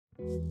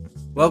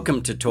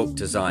Welcome to Talk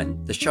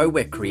Design, the show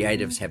where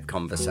creatives have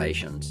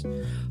conversations.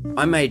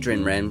 I'm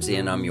Adrian Ramsey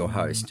and I'm your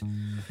host.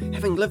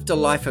 Having lived a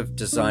life of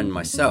design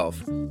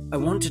myself, I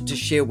wanted to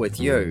share with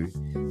you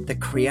the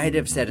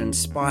creatives that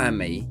inspire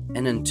me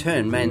and in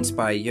turn may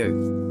inspire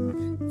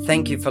you.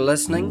 Thank you for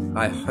listening.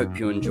 I hope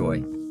you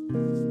enjoy.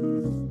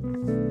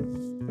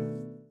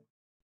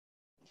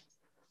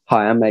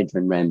 Hi, I'm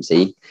Adrian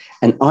Ramsey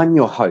and I'm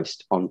your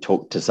host on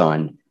Talk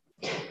Design.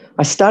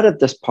 I started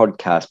this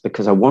podcast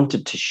because I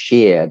wanted to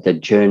share the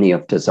journey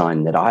of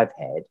design that I've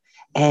had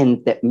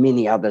and that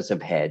many others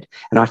have had.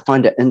 And I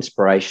find it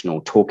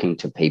inspirational talking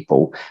to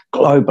people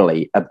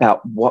globally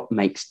about what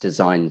makes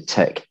design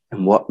tick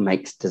and what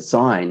makes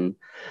design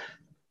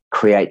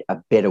create a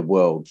better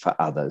world for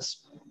others.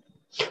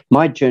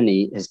 My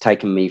journey has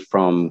taken me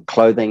from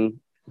clothing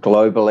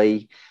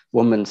globally,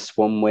 women's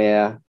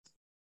swimwear,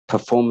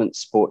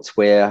 performance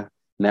sportswear,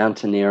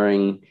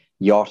 mountaineering,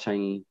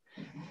 yachting,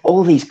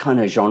 all these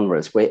kind of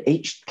genres where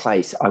each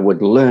place I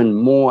would learn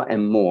more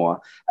and more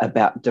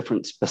about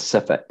different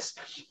specifics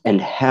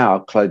and how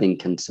clothing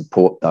can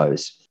support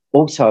those.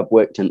 Also, I've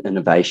worked in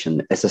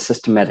innovation as a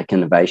systematic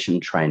innovation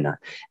trainer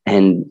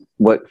and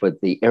worked with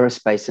the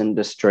aerospace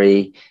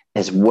industry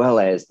as well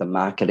as the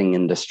marketing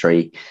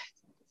industry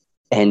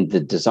and the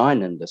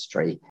design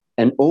industry.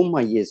 And all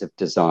my years of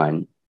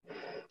design,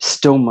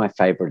 still my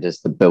favorite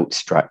is the built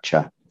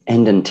structure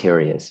and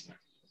interiors.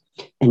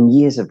 And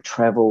years of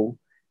travel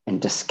and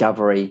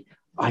discovery,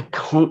 I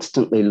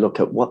constantly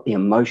look at what the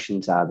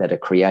emotions are that are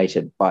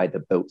created by the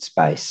built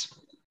space.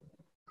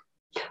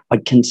 I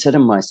consider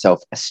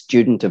myself a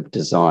student of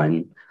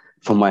design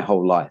for my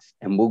whole life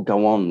and will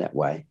go on that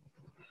way.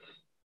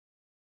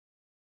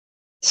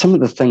 Some of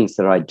the things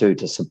that I do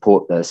to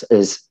support this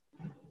is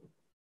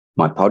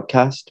my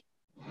podcast,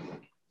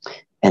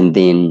 and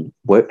then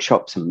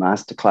workshops and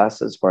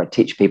masterclasses where I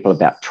teach people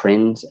about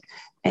trends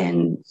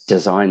and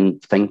design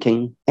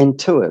thinking, and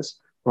tours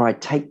where I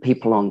take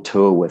people on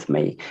tour with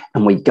me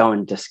and we go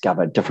and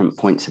discover different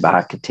points of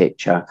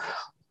architecture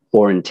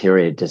or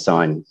interior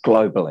design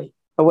globally.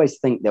 I always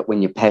think that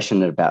when you're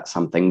passionate about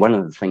something, one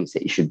of the things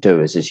that you should do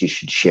is you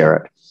should share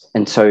it.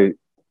 And so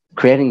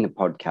creating the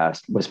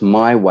podcast was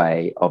my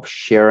way of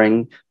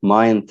sharing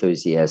my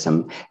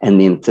enthusiasm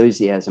and the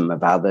enthusiasm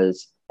of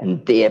others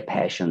and their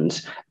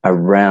passions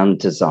around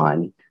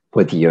design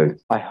with you.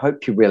 I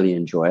hope you really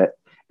enjoy it.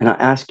 And I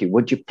ask you,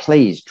 would you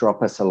please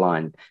drop us a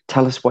line?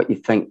 Tell us what you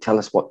think. Tell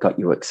us what got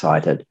you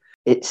excited.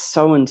 It's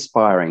so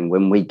inspiring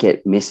when we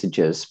get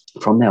messages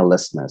from our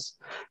listeners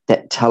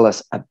that tell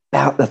us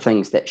about the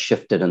things that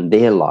shifted in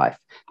their life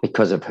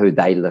because of who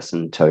they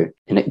listen to.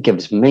 And it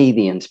gives me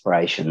the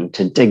inspiration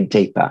to dig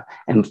deeper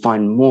and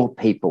find more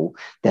people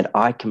that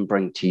I can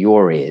bring to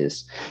your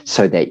ears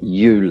so that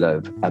you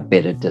live a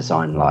better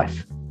design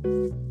life.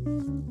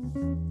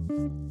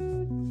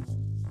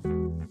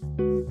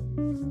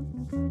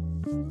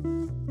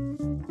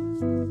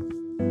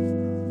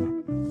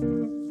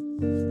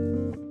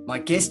 My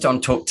guest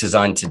on Talk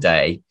Design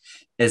today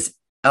is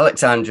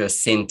Alexandra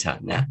Center.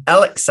 Now,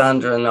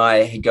 Alexandra and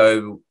I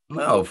go,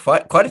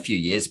 quite a few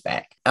years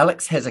back.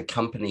 Alex has a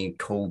company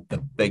called The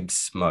Big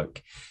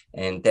Smoke,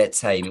 and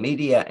that's a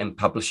media and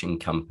publishing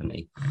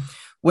company.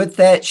 With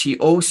that, she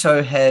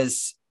also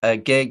has a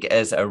gig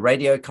as a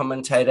radio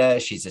commentator.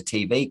 She's a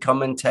TV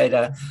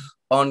commentator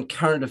on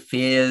current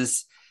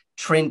affairs,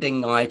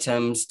 trending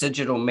items,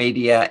 digital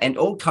media, and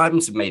all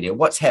kinds of media.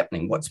 What's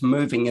happening? What's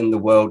moving in the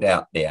world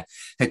out there?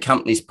 Her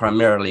company's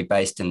primarily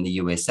based in the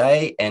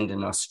USA and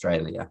in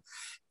Australia.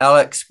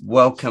 Alex,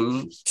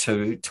 welcome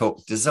to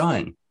Talk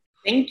Design.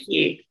 Thank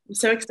you. I'm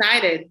so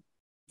excited.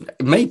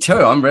 Me too.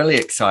 I'm really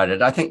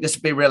excited. I think this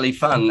will be really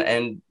fun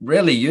and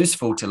really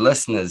useful to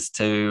listeners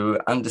to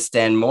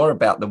understand more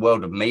about the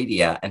world of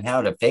media and how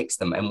it affects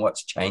them and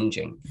what's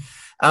changing.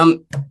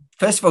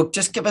 First of all,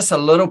 just give us a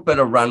little bit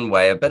of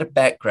runway, a bit of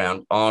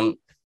background on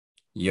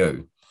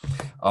you,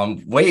 on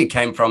where you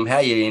came from, how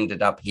you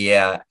ended up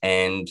here,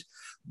 and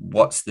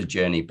what's the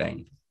journey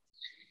been?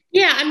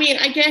 Yeah,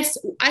 I guess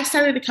I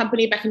started the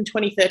company back in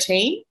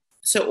 2013,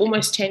 so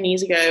almost 10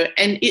 years ago,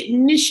 and it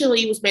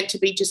initially was meant to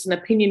be just an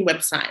opinion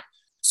website.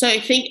 So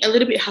I think a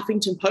little bit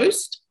Huffington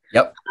Post,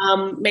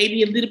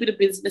 maybe a little bit of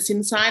Business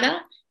Insider,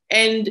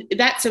 and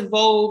that's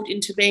evolved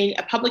into being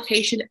a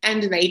publication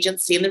and an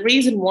agency. And the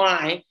reason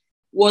why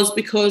was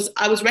because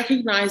I was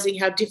recognizing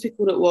how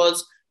difficult it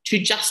was to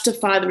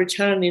justify the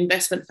return on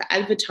investment for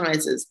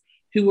advertisers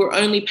who were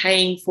only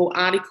paying for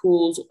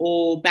articles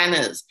or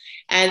banners.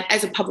 And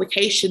as a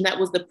publication, that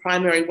was the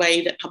primary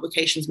way that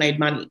publications made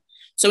money.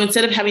 So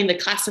instead of having the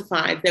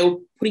classified, they were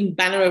putting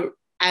banner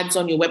ads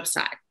on your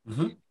website.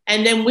 Mm-hmm.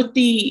 And then with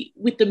the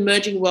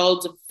merging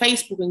worlds of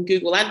Facebook and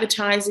Google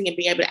advertising and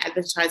being able to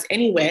advertise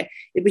anywhere,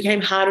 it became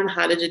harder and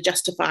harder to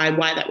justify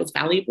why that was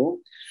valuable.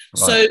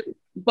 Right.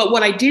 But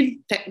what I did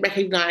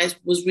recognize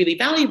was really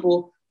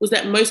valuable was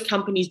that most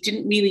companies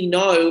didn't really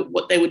know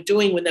what they were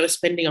doing when they were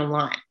spending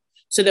online.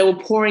 So they were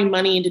pouring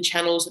money into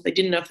channels that they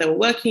didn't know if they were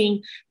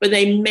working, but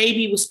they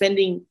maybe were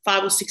spending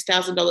 $5,000 or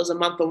 $6,000 a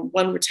month on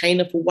one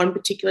retainer for one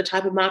particular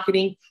type of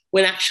marketing,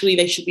 when actually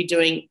they should be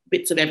doing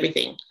bits of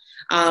everything,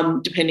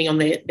 depending on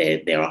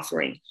their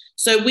offering.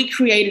 So we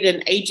created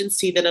an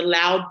agency that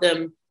allowed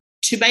them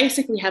to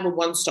basically have a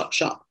one-stop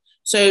shop.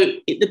 So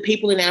the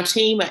people in our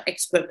team are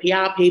expert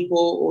PR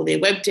people, or they're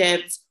web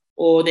devs,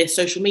 or they're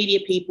social media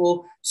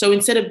people. So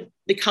instead of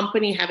the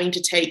company having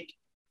to take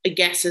a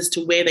guess as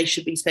to where they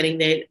should be spending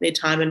their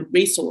time and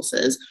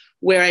resources,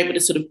 we're able to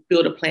sort of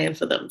build a plan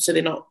for them, so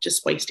they're not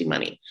just wasting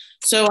money.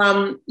 So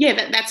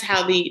that's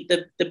how the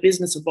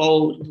business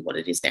evolved into what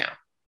it is now.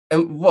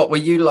 And what were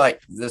you,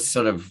 like this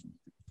sort of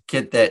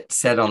kid that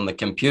sat on the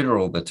computer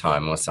all the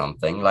time or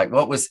something? Like,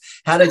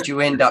 how did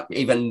you end up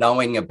even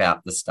knowing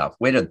about the stuff?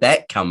 Where did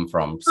that come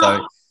from?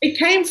 So it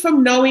came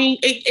from knowing.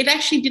 It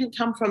actually didn't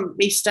come from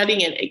me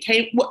studying it.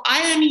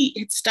 I only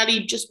had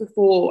studied, just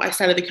before I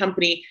started the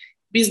company,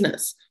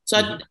 business. So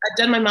I'd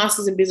done my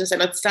master's in business,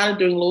 and I'd started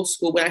doing law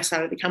school when I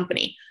started the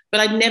company, but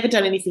I'd never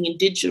done anything in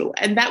digital.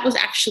 And that was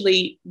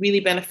actually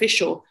really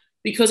beneficial,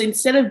 because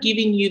instead of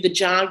giving you the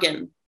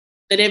jargon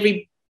that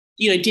every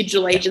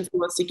digital agency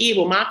wants to give,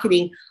 or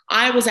marketing,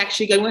 I was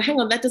actually going, well,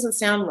 hang on, that doesn't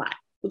sound right.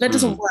 Well, that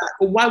doesn't work.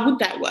 Well, why would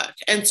that work?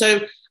 And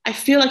so I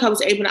feel like I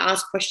was able to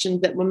ask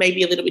questions that were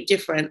maybe a little bit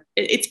different.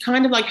 It's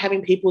kind of like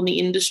having people in the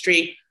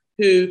industry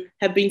who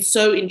have been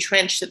so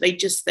entrenched that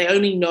they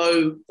only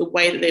know the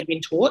way that they've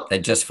been taught. They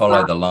just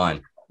follow the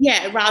line.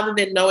 Yeah, rather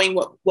than knowing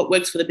what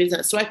works for the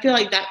business. So I feel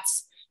like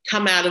that's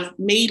come out of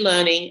me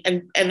learning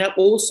and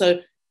also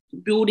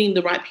building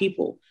the right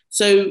people.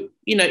 So,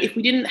 if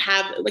we didn't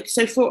have,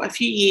 for a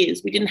few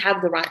years, we didn't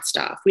have the right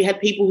staff. We had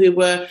people who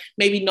were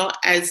maybe not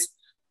as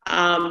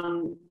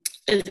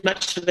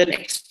much of an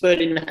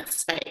expert in that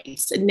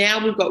space. And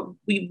now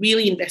we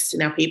really invest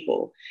in our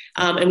people,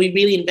 and we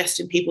really invest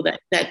in people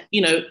that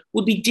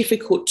would be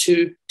difficult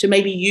to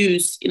maybe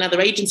use in other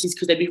agencies,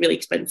 because they'd be really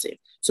expensive.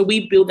 So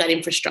we build that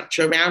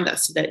infrastructure around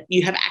us so that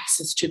you have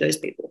access to those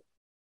people.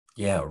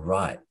 Yeah,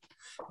 right.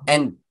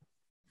 And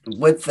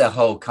with the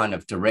whole kind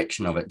of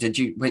direction of it, did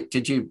you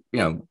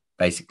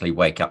basically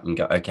wake up and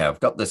go, okay, I've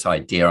got this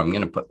idea, I'm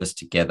going to put this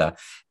together,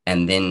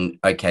 and then,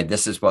 okay,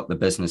 this is what the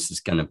business is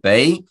going to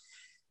be?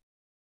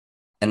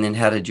 And then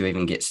how did you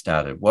even get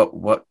started? What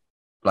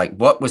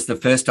was the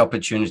first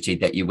opportunity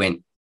that you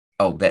went,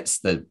 oh, that's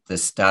the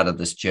start of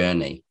this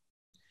journey?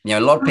 A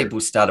lot of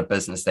people start a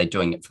business, they're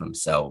doing it for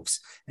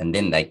themselves, and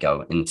then they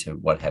go into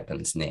what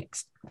happens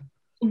next.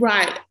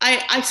 Right.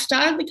 I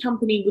started the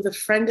company with a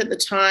friend at the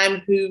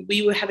time, who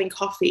we were having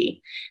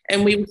coffee,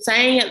 and we were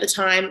saying at the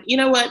time, you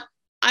know what,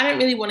 I don't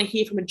really want to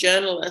hear from a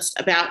journalist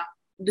about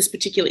this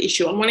particular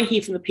issue. I want to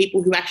hear from the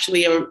people who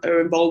actually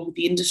are involved with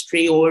the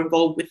industry, or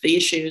involved with the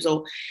issues.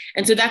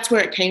 And so that's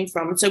where it came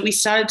from. And so we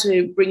started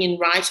to bring in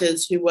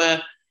writers who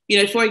were,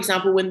 for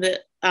example, when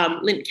the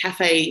Lindt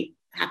Cafe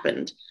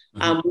happened,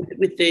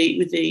 with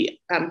the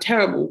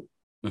terrible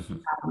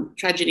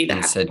tragedy that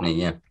happened. Sydney,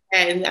 yeah.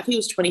 And I think it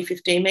was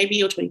 2015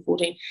 maybe, or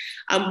 2014.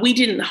 We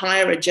didn't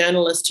hire a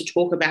journalist to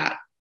talk about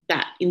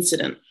that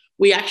incident.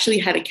 We actually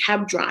had a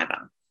cab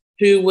driver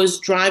who was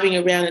driving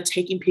around and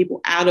taking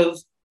people out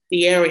of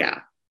the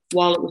area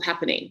while it was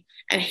happening.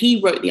 And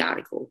he wrote the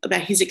article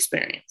about his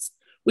experience,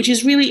 which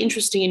is really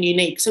interesting and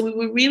unique. So we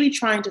were really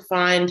trying to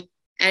find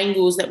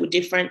angles that were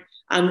different.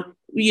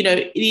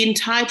 The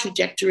entire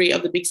trajectory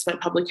of the Big Smoke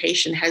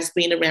publication has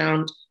been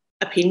around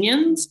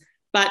opinions,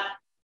 but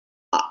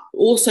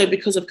also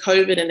because of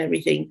COVID and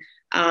everything,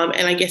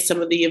 and I guess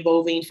some of the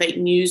evolving fake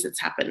news that's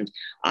happened,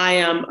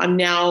 I'm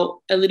now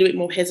a little bit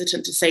more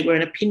hesitant to say we're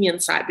an opinion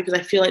site, because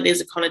I feel like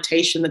there's a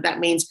connotation that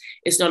means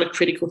it's not a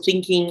critical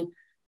thinking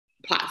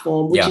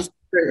platform, which is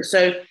true.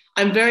 So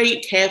I'm very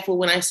careful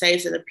when I say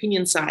it's an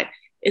opinion site.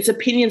 It's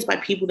opinions by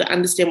people that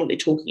understand what they're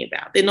talking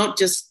about. They're not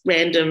just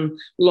random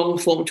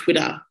long-form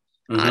Twitter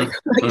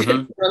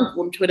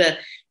long-form Twitter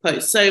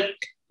posts. So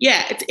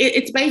yeah,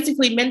 it's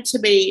basically meant to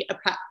be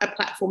a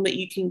platform that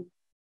you can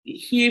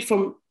hear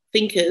from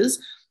thinkers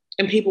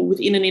and people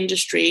within an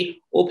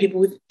industry, or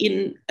people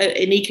within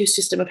an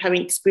ecosystem of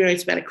having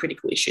experience about a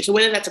critical issue. So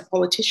whether that's a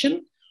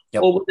politician,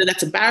 or whether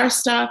that's a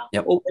barrister,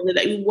 or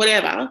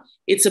whatever,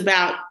 it's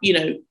about,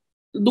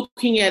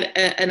 looking at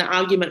an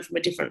argument from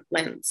a different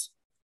lens.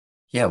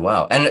 Yeah,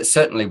 wow. And it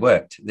certainly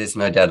worked. There's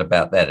no doubt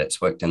about that. It's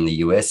worked in the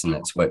US and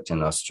it's worked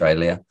in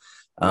Australia.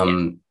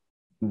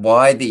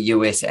 Why the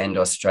US and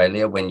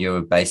Australia when you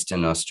were based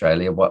in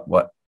Australia? What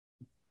was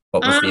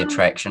the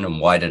attraction, and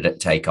why did it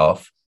take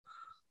off?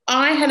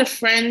 I had a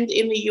friend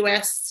in the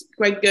US,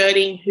 Greg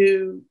Girding,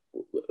 who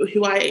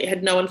I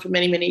had known for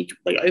many,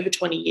 over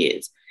 20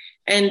 years.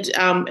 And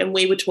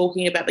we were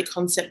talking about the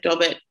concept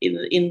of it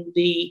in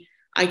the,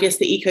 I guess,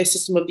 the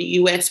ecosystem of the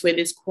US, where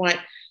there's quite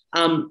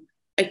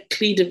a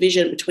clear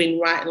division between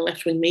right and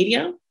left-wing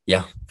media.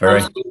 Yeah,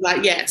 very.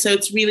 So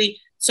it's really,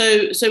 so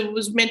it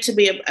was meant to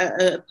be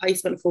a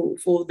placement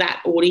for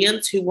that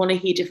audience who want to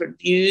hear different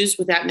views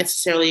without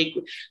necessarily.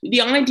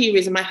 The idea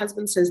is, and my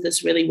husband says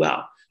this really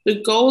well,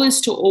 the goal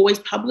is to always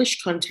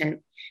publish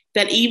content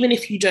that even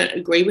if you don't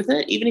agree with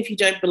it, even if you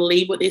don't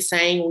believe what they're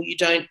saying, or you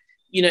don't,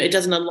 it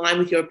doesn't align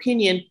with your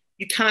opinion,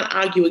 you can't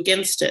argue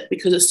against it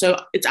because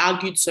it's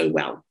argued so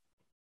well.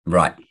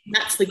 Right.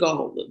 That's the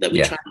goal that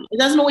we try. It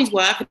doesn't always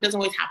work. It doesn't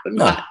always happen.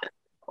 No.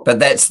 But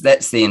that's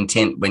the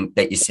intent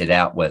that you set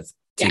out with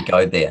to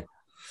go there.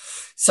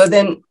 So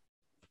then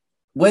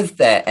with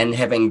that, and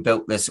having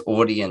built this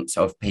audience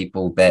of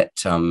people that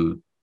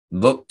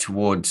look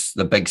towards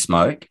the big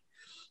smoke,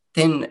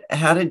 then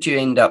how did you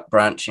end up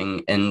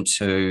branching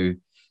into,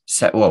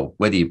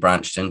 whether you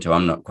branched into,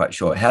 I'm not quite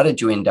sure. How did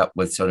you end up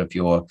with sort of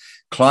your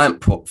client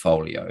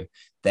portfolio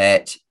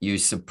that you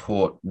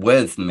support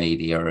with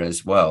media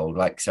as well?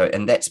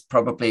 And that's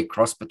probably a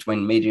cross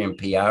between media and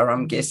PR,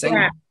 I'm guessing.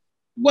 Yeah.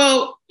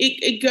 Well,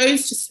 it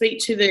goes to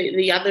speak to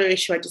the other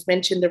issue I just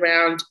mentioned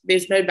around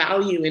there's no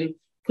value in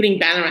putting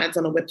banner ads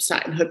on a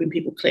website and hoping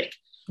people click.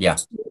 Yeah.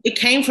 So it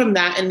came from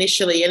that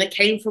initially, and it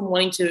came from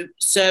wanting to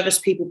service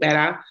people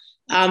better.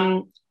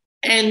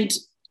 And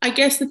I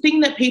guess the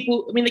thing that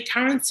the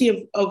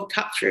currency of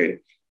cut through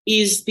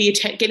is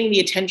getting the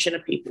attention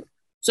of people.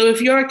 So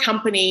if you're a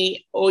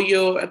company or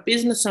you're a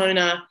business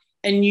owner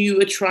and you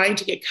are trying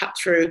to get cut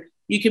through,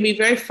 you can be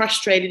very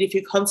frustrated if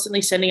you're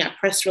constantly sending out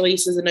press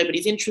releases and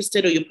nobody's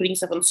interested, or you're putting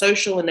stuff on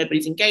social and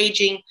nobody's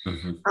engaging.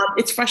 Mm-hmm.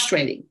 It's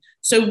frustrating.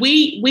 So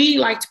we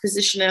like to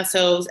position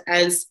ourselves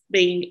as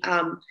being,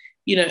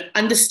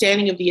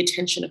 understanding of the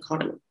attention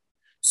economy.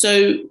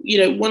 So,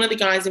 one of the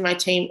guys in my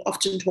team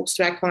often talks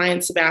to our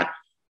clients about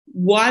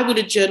why would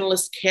a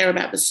journalist care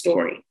about the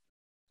story?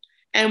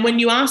 And when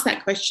you ask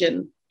that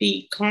question,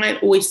 the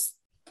client always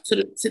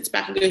sort of sits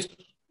back and goes,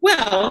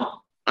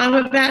 well, I'm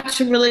about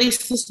to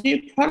release this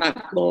new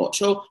product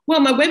launch, or, well,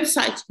 my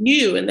website's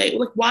new, and they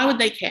why would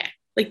they care?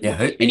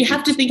 And you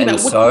have to think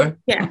about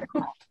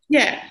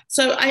Yeah.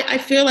 So I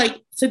feel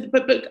like,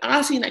 but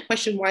asking that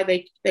question, why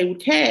they would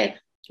care,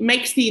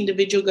 makes the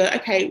individual go,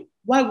 okay,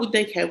 why would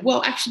they care?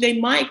 Well, actually,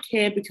 they might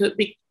care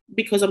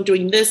because I'm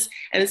doing this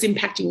and it's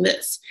impacting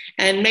this.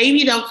 And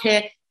maybe they'll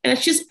care. And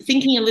it's just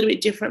thinking a little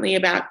bit differently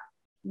about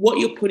what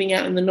you're putting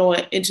out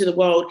into the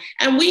world.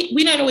 And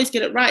we don't always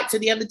get it right. So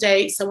the other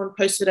day, someone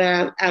posted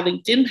our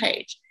LinkedIn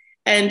page,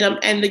 and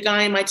the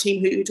guy in my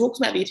team who talks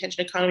about the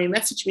attention economy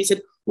messaged me,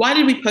 said, why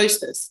did we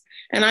post this?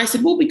 And I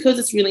said, well, because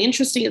it's really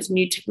interesting. It's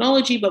new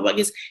technology, but I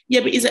guess,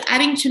 but is it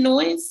adding to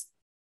noise?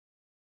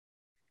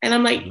 And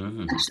I'm like,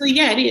 actually,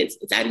 yeah, it is.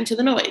 It's adding to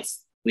the noise.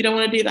 We don't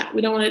want to do that.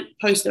 We don't want to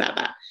post about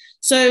that.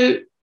 So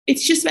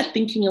it's just about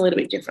thinking a little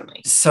bit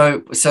differently.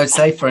 So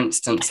say, for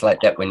instance, like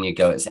that, when you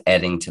go, it's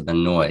adding to the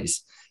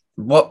noise,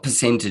 what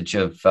percentage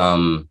of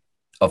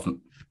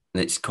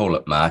let's call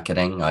it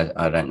marketing,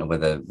 I don't know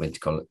whether we'd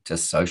call it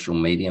just social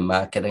media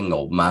marketing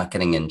or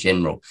marketing in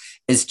general,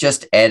 is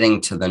just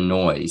adding to the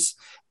noise,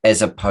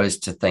 as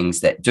opposed to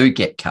things that do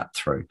get cut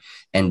through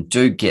and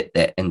do get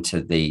that into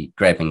the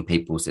grabbing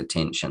people's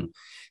attention?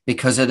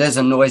 Because it is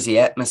a noisy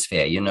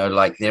atmosphere,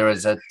 there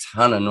is a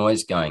ton of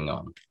noise going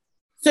on.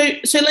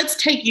 So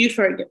let's take you,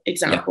 for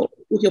example,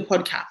 with your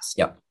podcast.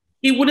 Yeah.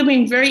 It would have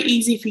been very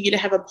easy for you to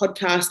have a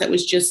podcast that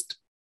was just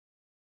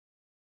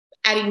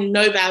adding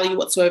no value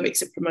whatsoever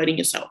except promoting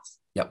yourself.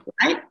 Yep.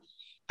 Right?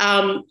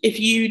 If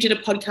you did a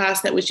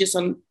podcast that was just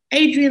on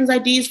Adrian's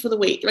ideas for the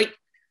week,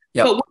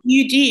 but what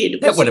you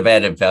did that would have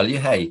added value.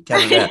 Hey, tell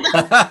me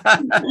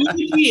that. What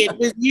you did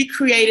was you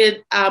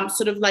created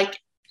sort of like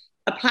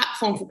a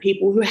platform for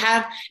people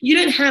you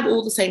don't have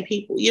all the same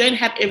people. You don't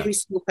have every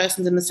single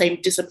person in the same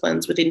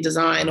disciplines within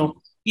design, or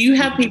you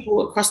have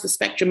people across the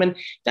spectrum, and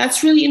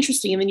that's really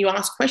interesting. And then you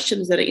ask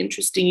questions that are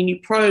interesting, and you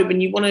probe,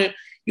 and you want to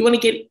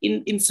get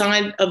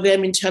inside of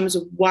them in terms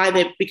of why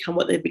they've become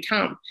what they've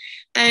become.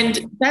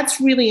 And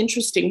that's really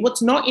interesting.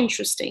 What's not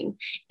interesting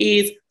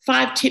is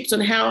 5 tips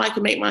on how I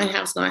can make my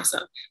house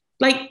nicer.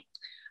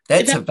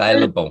 That's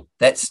available.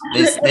 There's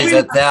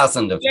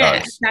 1,000 of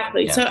those.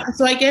 Exactly. Yeah.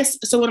 So I guess,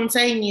 what I'm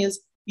saying is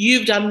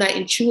you've done that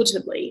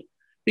intuitively,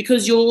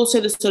 because you're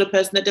also the sort of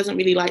person that doesn't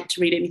really like to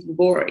read anything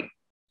boring.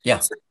 Yeah.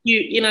 So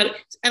and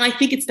I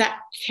think it's that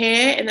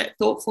care and that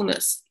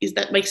thoughtfulness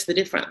that makes the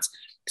difference.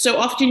 So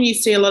often you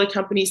see a lot of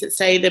companies that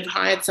say they've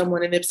hired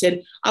someone and they've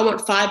said, I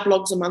want 5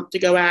 blogs a month to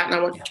go out, and I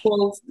want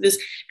 12 this,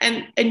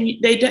 and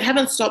they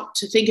haven't stopped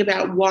to think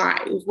about why.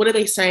 What are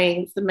they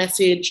saying? What's the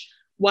message?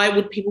 Why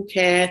would people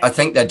care? I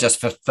think they're just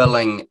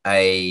fulfilling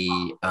a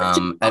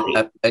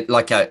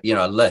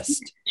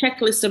list.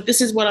 Checklist of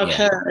this is what I've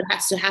heard, it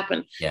has to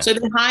happen. Yeah. So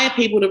they hire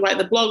people to write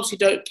the blogs who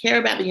don't care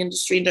about the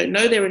industry and don't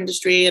know their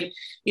industry, and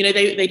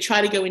they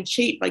try to go in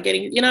cheap by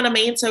getting, you know what I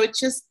mean? So it's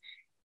just,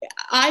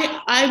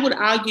 I would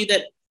argue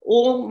that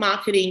all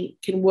marketing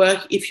can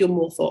work if you're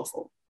more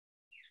thoughtful.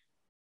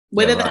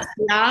 Whether that's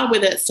PR,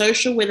 whether it's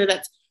social, whether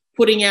that's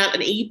putting out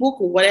an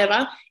ebook or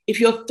whatever, if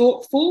you're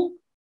thoughtful,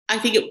 I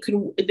think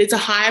there's a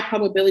higher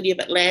probability of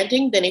it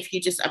landing than if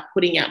you just are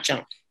putting out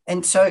junk.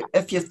 And so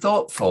if you're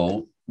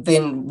thoughtful,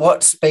 then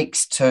what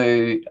speaks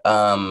to,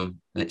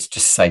 let's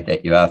just say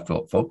that you are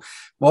thoughtful,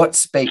 what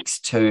speaks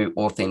to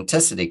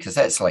authenticity? Because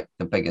that's like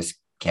the biggest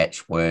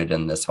catchword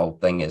in this whole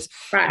thing is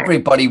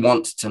everybody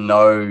wants to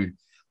know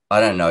I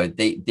don't know,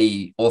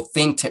 the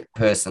authentic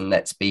person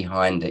that's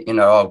behind it.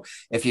 Oh,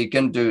 if you're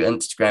going to do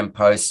Instagram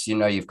posts,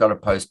 you've got to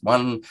post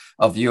one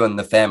of you and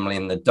the family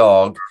and the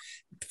dog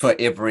for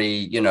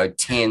every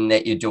 10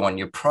 that you do on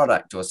your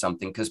product or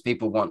something, because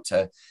people want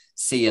to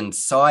see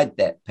inside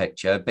that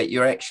picture, but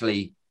you're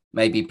actually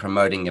maybe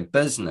promoting a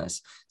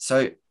business.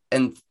 So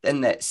in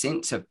that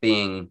sense of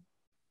being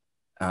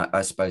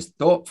I suppose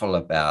thoughtful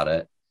about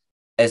it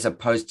as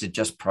opposed to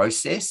just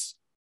process,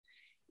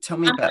 tell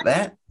me about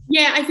that.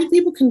 Yeah, I think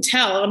people can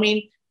tell. I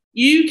mean,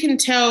 you can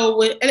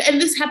tell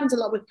and this happens a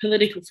lot with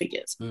political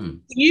figures.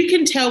 You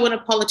can tell when a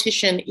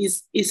politician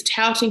is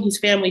touting his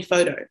family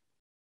photo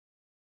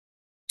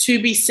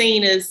to be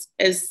seen as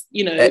as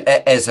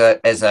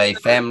a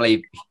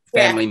family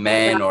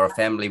man or a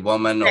family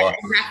woman or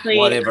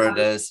whatever it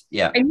is.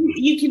 Yeah. And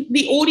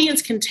the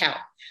audience can tell.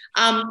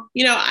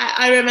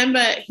 I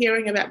remember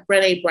hearing about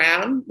Brené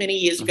Brown many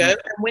years ago,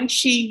 and when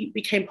she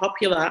became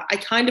popular, I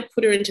kind of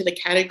put her into the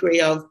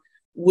category of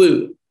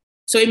woo.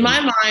 So in my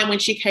mind, when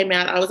she came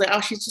out, I was like,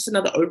 oh, she's just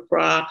another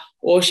Oprah,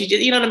 or she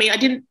just, you know what I mean? I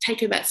didn't take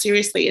her that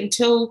seriously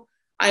until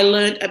I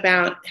learned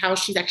about how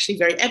she's actually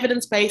very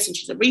evidence-based and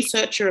she's a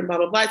researcher and blah,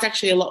 blah, blah. It's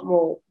actually a lot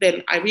more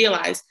than I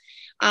realized.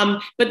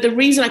 But the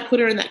reason I put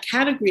her in that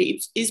category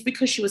is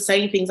because she was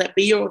saying things like,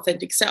 be your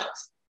authentic self.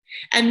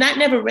 And that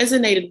never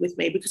resonated with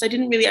me because I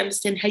didn't really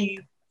understand how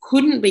you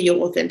couldn't be your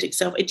authentic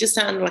self. It just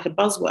sounded like a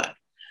buzzword.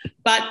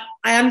 But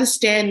I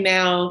understand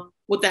now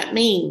what that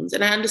means.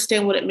 And I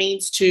understand what it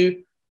means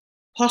to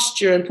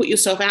posture and put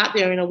yourself out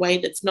there in a way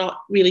that's not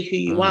really who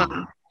you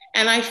are.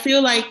 And I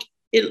feel like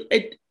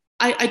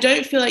I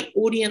don't feel like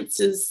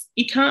audiences,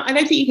 I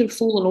don't think you can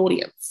fool an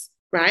audience,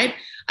 right?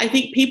 I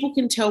think people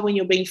can tell when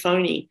you're being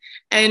phony.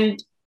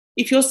 And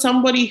if you're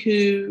somebody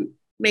who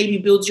maybe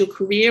builds your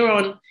career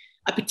on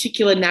a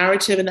particular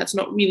narrative and that's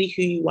not really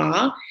who you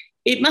are,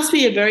 it must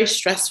be a very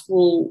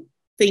stressful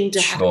thing to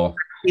have. Sure.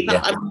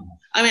 Yeah.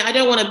 I mean, I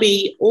don't want to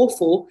be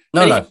awful.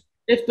 No.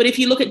 But if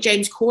you look at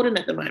James Corden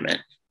at the moment,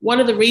 one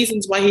of the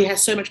reasons why he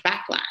has so much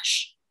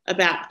backlash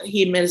about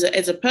him as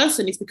a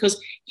person is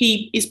because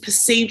he is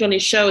perceived on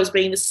his show as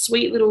being this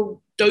sweet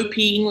little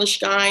dopey English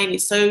guy, and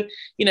he's so,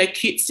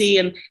 cutesy,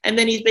 and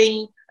then he's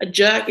being a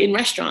jerk in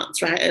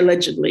restaurants, right?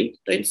 Allegedly.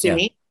 Don't sue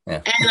me.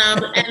 Yeah.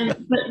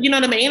 And but you know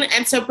what I mean?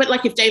 And so, but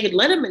like if David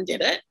Letterman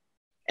did it,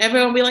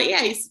 everyone would be like,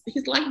 yeah, he's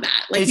like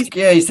that. Like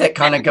he's that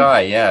kind of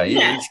guy. Yeah.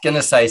 He's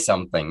gonna say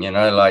something,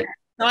 like.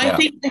 So I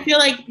feel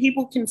like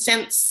people can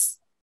sense,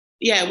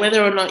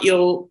 whether or not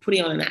you're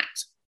putting on an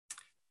act.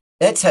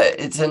 It's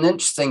an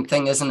interesting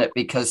thing, isn't it?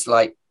 Because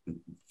like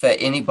for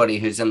anybody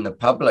who's in the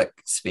public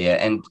sphere,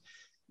 and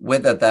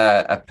whether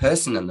they're a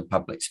person in the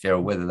public sphere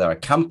or whether they're a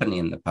company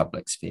in the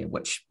public sphere,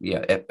 which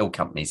all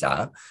companies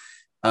are,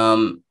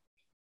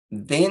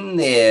 then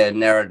their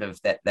narrative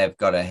that they've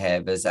got to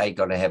have is they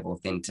got to have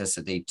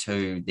authenticity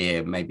to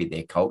maybe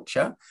their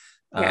culture,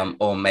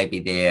 or maybe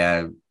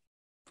their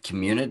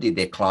community,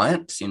 their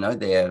clients,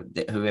 their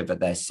whoever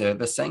they're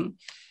servicing.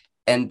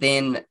 And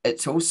then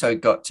it's also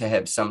got to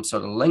have some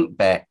sort of link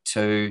back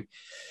to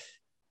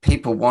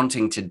people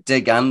wanting to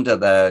dig under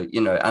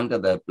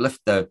lift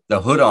the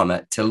hood on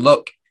it to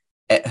look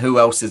at who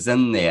else is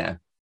in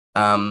there.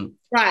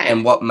 Right.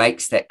 And what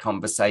makes that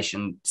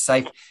conversation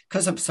safe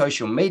because of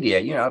social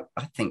media.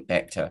 I think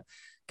back to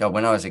God,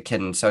 when I was a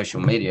kid in social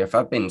media, if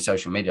I'd been in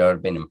social media, I would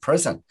have been in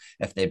prison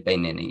if there'd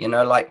been any,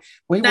 like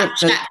we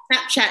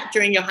Snapchat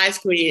during your high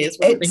school years.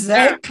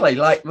 Exactly.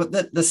 Like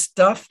the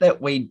stuff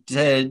that we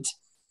did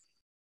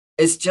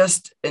is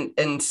just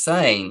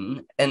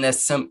insane in a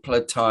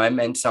simpler time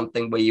and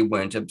something where you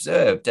weren't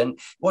observed. And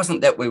it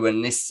wasn't that we were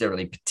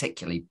necessarily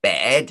particularly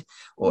bad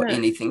or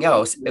anything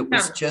else. It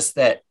was just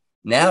that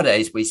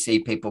nowadays we see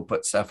people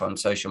put stuff on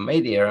social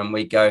media and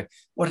we go,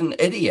 what an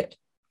idiot.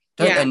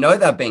 Don't they know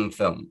they're being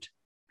filmed?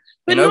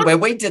 Where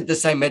we did the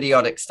same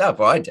idiotic stuff,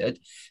 or I did,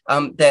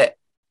 that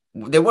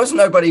there was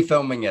nobody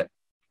filming it.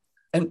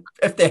 And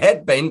if there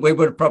had been, we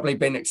would have probably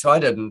been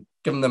excited and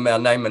given them our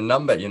name and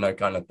number,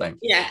 kind of thing.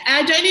 Yeah,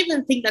 and I don't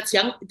even think that's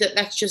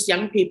just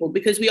young people,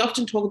 because we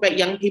often talk about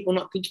young people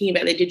not thinking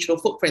about their digital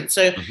footprint.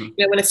 So,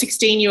 when a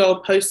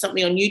 16-year-old posts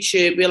something on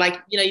YouTube, we're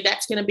like,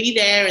 that's going to be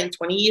there in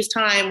 20 years'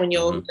 time when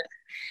you're...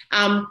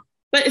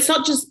 But it's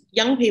not just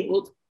young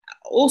people,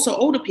 also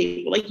older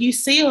people. Like you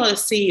see a lot of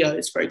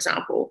CEOs, for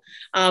example,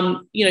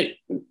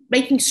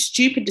 making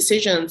stupid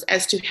decisions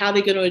as to how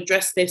they're going to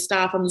address their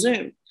staff on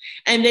Zoom.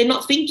 And they're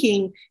not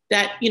thinking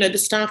that, the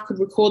staff could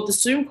record the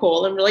Zoom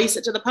call and release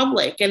it to the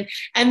public. And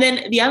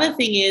then the other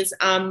thing is,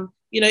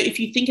 if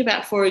you think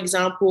about, for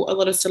example, a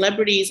lot of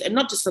celebrities, and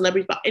not just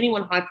celebrities, but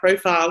anyone high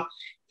profile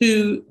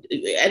who,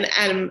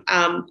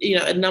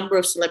 a number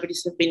of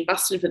celebrities have been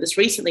busted for this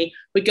recently,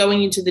 were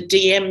going into the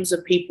DMs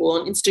of people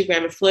on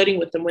Instagram and flirting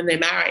with them when they're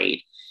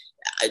married.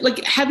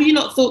 Like, have you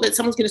not thought that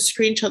someone's going to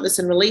screenshot this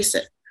and release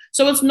it?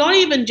 So it's not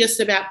even just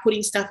about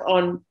putting stuff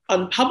on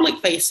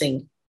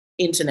public-facing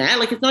internet.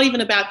 Like, it's not even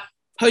about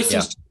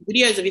posting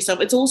videos of yourself.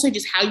 It's also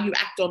just how you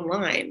act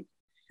online,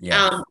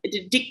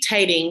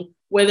 dictating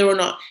whether or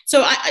not.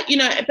 So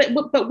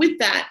but with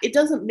that, it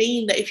doesn't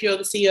mean that if you're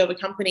the CEO of a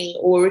company,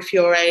 or if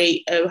you're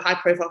a high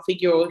profile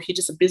figure, or if you're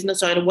just a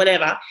business owner,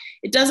 whatever,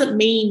 it doesn't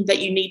mean that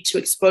you need to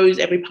expose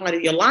every part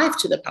of your life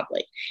to the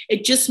public.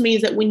 It just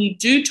means that when you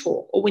do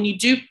talk, or when you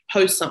do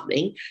post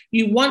something,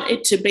 you want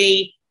it to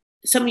be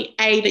something,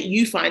 A, that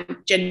you find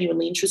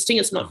genuinely interesting.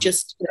 It's not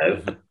just,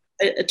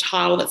 a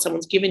tile that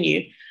someone's given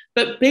you,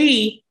 but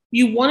B,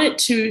 you want it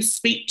to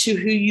speak to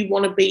who you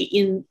want to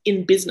be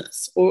in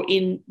business, or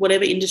in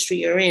whatever industry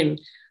you're in.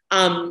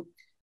 How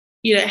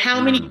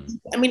many,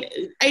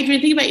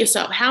 Adrian, think about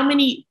yourself. How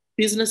many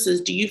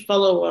businesses do you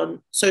follow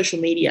on social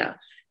media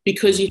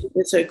because you think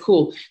they're so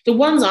cool? The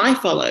ones I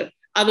follow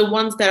are the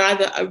ones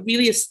that are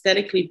really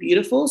aesthetically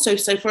beautiful. So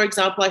for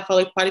example, I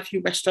follow quite a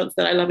few restaurants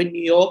that I love in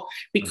New York,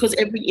 because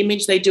every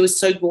image they do is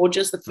so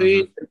gorgeous. The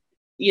food,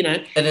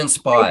 it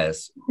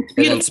inspires.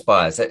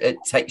 It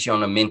takes you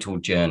on a mental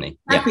journey.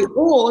 Exactly. Yeah.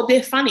 Or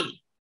they're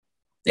funny.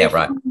 They're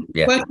right.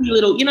 Yeah. Quirky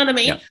little, you know what I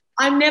mean? Yeah.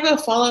 I'm never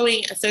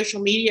following a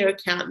social media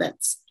account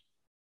that's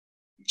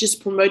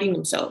just promoting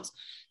themselves.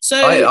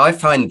 So I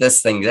find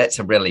this thing, that's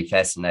a really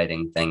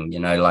fascinating thing,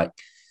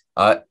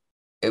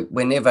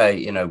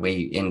 whenever,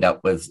 we end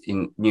up with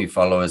new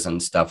followers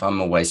and stuff,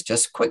 I'm always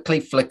just quickly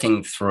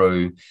flicking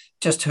through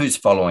just who's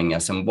following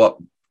us and what,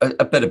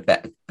 a bit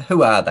about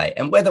who are they,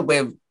 and whether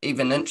we're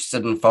even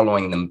interested in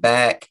following them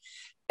back.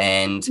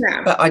 And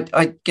but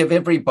I give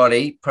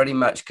everybody pretty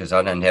much, because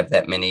I don't have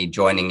that many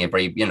joining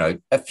every,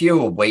 a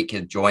few a week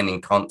are joining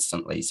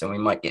constantly, so we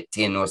might get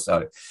 10 or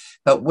so.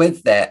 But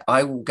with that,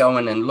 I will go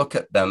in and look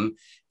at them,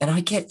 and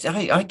I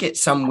get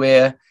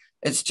somewhere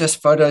it's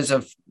just photos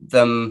of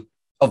them.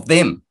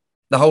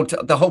 The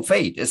whole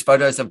feed is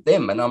photos of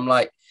them, and I'm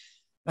like,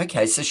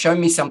 okay, so show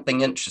me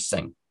something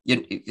interesting.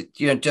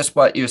 Just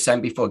what you were saying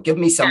before. Give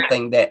me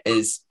something that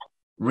is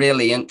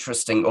really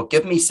interesting, or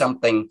give me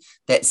something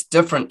that's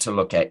different to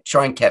look at.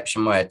 Try and capture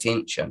my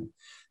attention.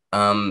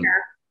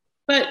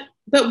 But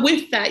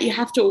with that, you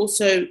have to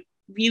also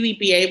really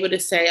be able to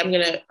say, I'm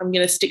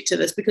gonna stick to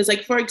this, because,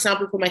 like, for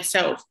example, for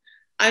myself,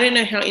 I don't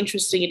know how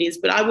interesting it is,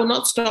 but I will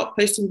not stop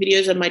posting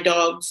videos of my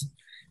dogs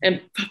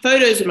and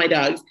photos of my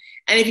dogs.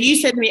 And if you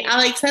said to me,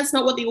 Alex, that's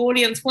not what the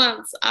audience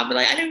wants, I'll be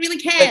like, I don't really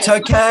care. It's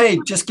okay.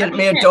 Just get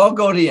me a dog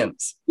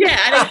audience. Yeah,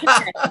 I don't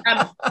care.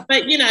 But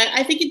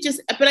I think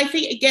I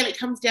think, again, it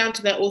comes down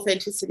to that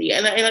authenticity.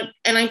 And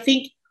I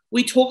think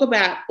we talk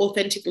about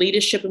authentic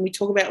leadership, and we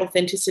talk about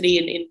authenticity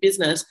in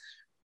business,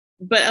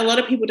 but a lot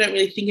of people don't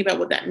really think about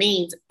what that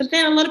means. But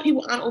then a lot of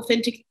people aren't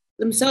authentic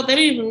themselves. They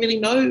don't even really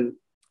know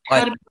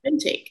how to be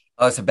authentic.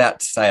 I was about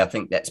to say, I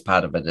think that's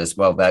part of it as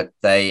well, that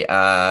they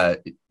are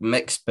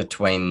mixed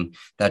between,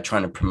 they're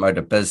trying to promote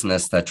a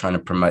business, they're trying to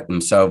promote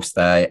themselves,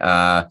 they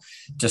are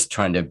just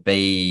trying to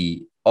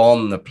be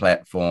on the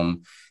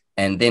platform.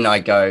 And then I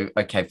go,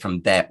 okay,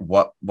 from that,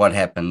 what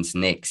happens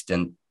next?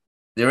 And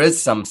there is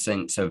some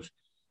sense of,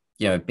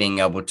 being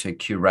able to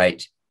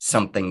curate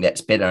something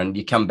that's better. And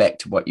you come back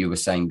to what you were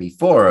saying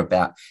before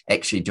about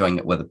actually doing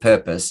it with a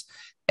purpose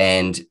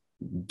and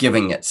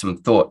giving it some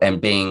thought,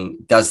 and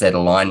does that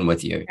align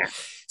with you?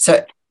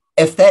 So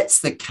if that's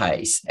the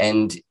case,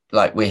 and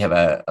like we have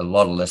a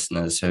lot of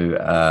listeners who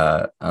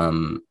are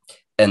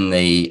in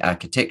the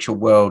architectural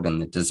world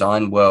and the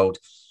design world,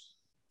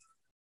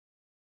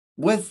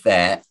 with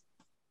that,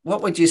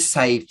 what would you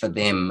say for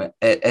them?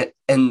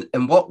 In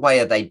what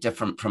way are they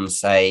different from,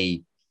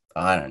 say,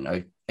 I don't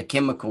know, a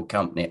chemical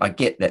company? I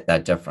get that they're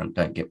different,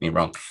 don't get me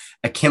wrong.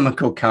 A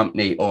chemical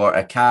company or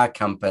a car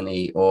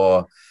company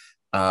or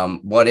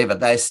whatever,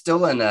 they're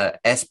still in an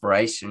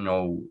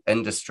aspirational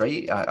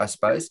industry, I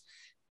suppose.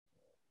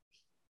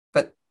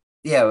 But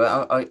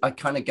yeah, I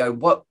kind of go,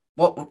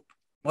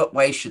 what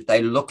way should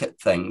they look at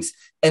things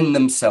in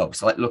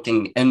themselves, like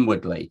looking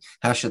inwardly?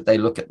 How should they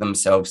look at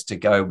themselves to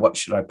go, what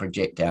should I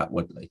project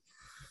outwardly?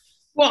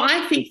 Well,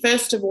 I think,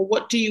 first of all,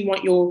 what do you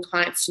want your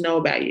clients to know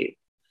about you?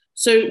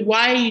 So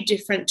why are you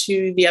different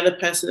to the other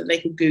person that they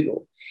could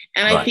Google?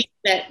 And I think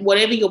that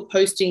whatever you're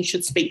posting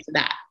should speak to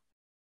that.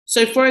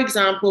 So, for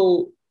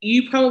example,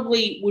 you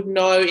probably would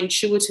know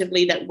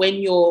intuitively that when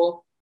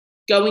you're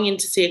going in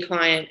to see a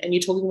client and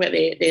you're talking about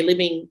their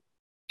living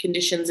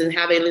conditions and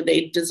how they live,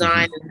 their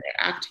design and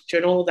their architecture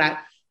and all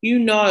that, you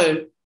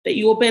know that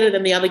you're better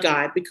than the other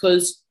guy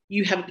because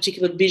you have a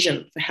particular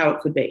vision for how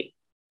it could be.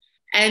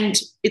 And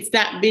it's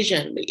that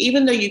vision.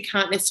 Even though you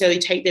can't necessarily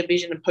take their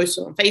vision and post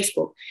it on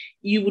Facebook,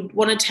 you would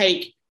want to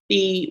take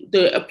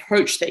the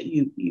approach that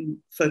you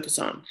focus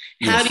on.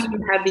 How do you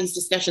have these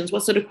discussions?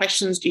 What sort of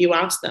questions do you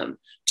ask them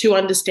to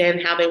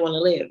understand how they want to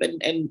live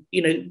and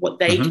what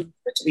they consider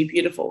to be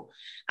beautiful?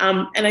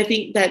 And I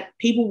think that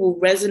people will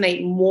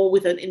resonate more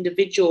with an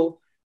individual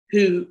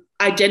who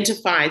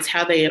identifies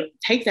how they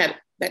take that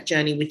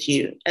journey with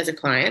you as a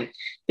client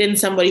than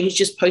somebody who's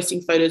just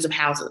posting photos of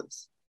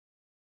houses.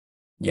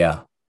 Yeah,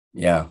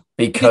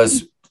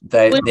 because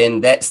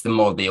then that's the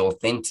more the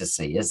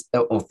authenticity.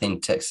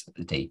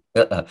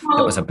 That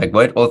was a big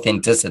word,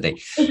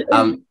 authenticity.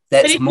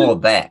 That's more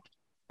that.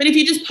 But if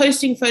you're just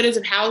posting photos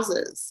of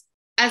houses,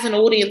 as an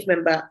audience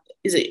member,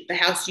 Is it the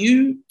house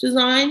you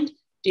designed?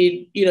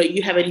 Did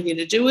you have anything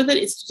to do with it?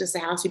 It's just a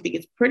house you think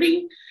it's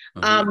pretty.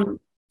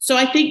 So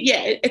I think,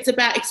 it's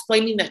about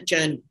explaining that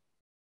journey.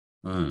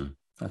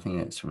 I think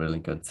that's a really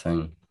good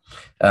thing.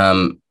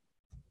 I'm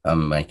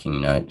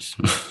making notes.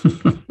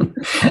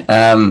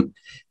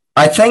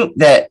 I think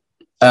that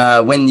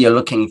when you're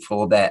looking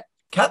for that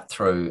cut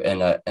through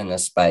in a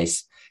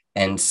space,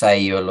 and say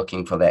you're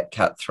looking for that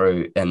cut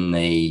through in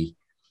the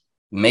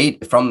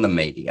from the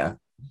media,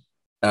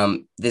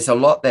 there's a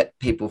lot that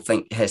people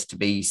think has to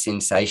be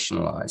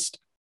sensationalized.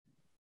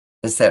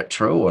 Is that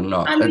true or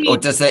not? I mean, or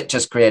does that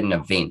just create an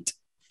event?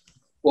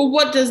 Well,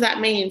 what does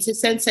that mean? So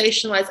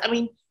sensationalized. I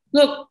mean,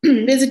 look,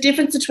 there's a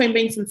difference between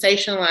being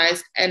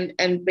sensationalized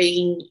and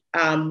being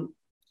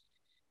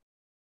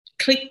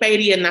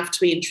clickbaity enough to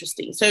be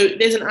interesting. So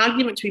there's an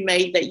argument to be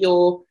made that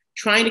you're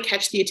trying to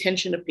catch the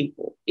attention of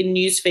people in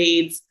news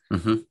feeds,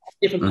 different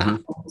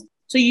platforms.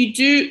 So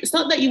it's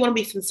not that you want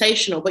to be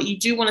sensational, but you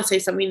do want to say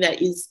something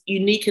that is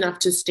unique enough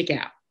to stick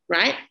out,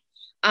 right?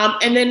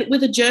 And then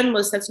with a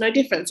journalist, that's no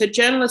different. So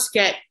journalists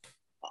get,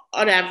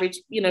 on average,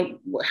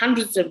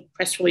 hundreds of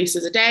press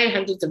releases a day,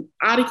 hundreds of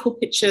article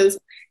pictures.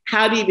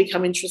 How do you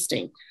become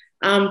interesting?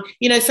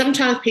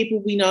 Sometimes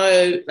people we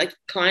know, like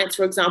clients,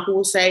 for example,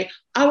 will say,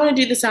 I want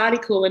to do this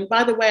article. And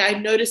by the way, I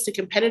noticed a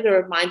competitor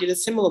of mine did a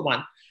similar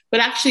one. But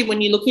actually,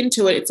 when you look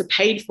into it, it's a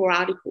paid for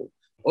article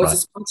or it's a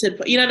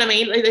sponsored, you know what I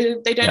mean?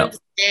 They don't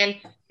understand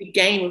the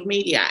game of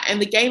media.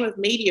 And the game of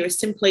media is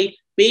simply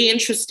be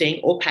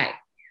interesting or pay.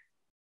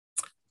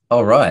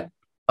 All right.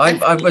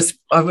 I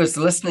was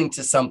listening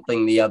to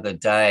something the other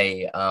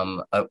day.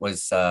 It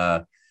was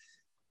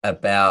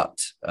about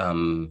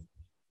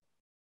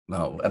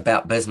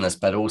business,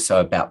 but also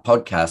about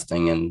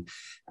podcasting.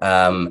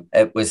 And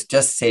it was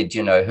just said,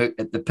 who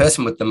the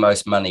person with the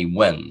most money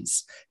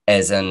wins,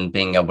 as in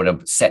being able to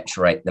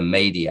saturate the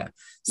media.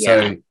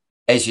 So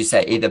as you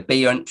say, either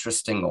be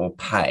interesting or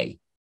pay.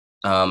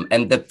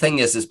 And the thing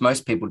is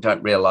most people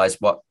don't realize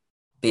what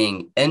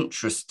being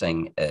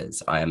interesting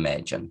is, I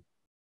imagine.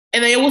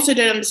 And they also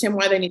don't understand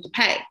why they need to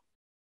pay.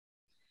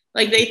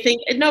 Like they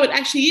think, no, it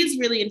actually is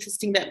really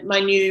interesting that my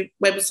new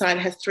website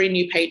has 3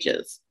 new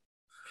pages.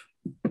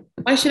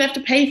 I should have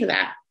to pay for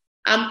that.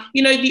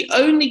 The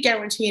only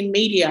guarantee in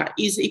media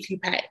is if you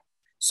pay.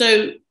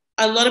 So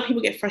a lot of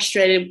people get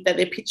frustrated that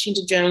they're pitching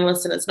to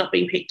journalists and it's not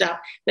being picked up.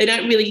 They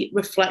don't really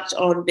reflect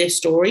on their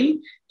story.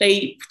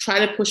 They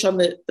try to push on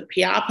the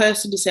PR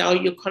person to say, oh,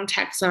 your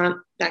contacts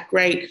aren't that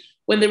great.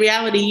 When the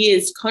reality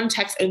is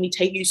contacts only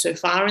take you so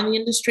far in the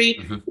industry.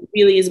 It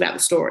really is about the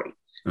story.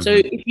 So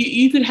if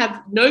you could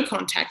have no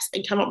contacts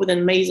and come up with an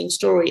amazing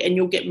story and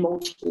you'll get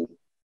multiple,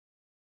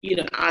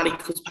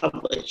 articles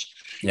published.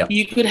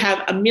 You could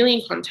have 1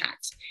 million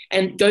contacts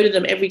and go to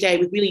them every day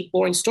with really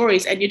boring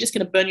stories and you're just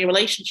going to burn your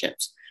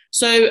relationships.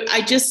 So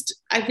I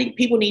think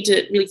people need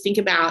to really think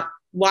about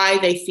why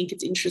they think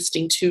it's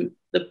interesting to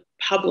the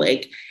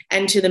public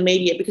and to the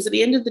media, because at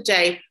the end of the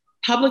day,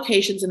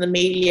 publications and the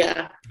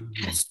media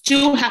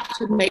still have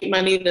to make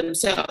money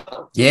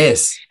themselves.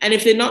 Yes. And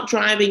if they're not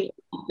driving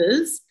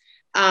authors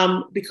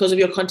because of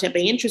your content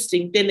being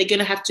interesting, then they're going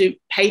to have to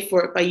pay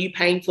for it by you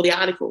paying for the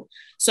article.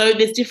 So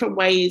there's different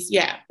ways.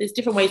 There's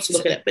different ways to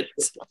look at it.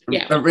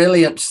 But a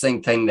really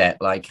interesting thing that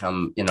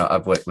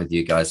I've worked with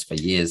you guys for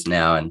years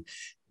now. And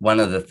one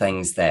of the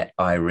things that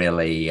I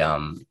really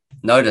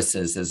notice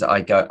is I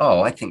go,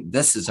 oh, I think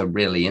this is a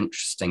really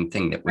interesting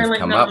thing that we've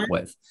come up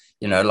with.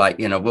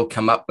 We'll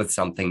come up with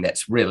something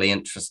that's really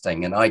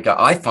interesting. And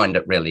I find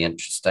it really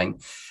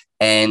interesting.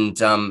 And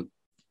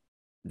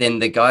then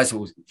the guys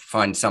will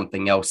find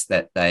something else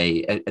that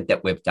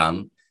we've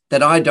done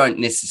that I don't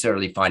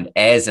necessarily find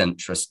as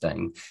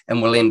interesting.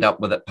 And we'll end up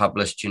with it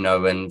published,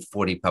 in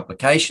 40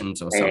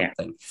 publications or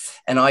something.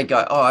 And I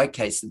go, oh,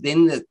 okay. So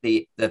then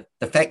the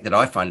fact that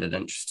I find it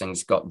interesting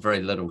has got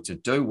very little to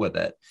do with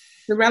it.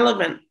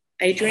 Irrelevant.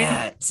 Adrian.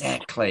 Yeah,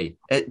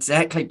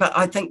 exactly. But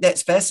I think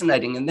that's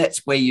fascinating. And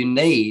that's where you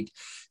need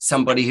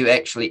somebody who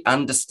actually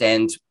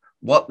understands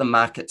what the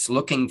market's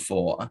looking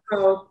for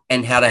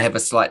and how to have a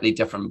slightly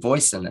different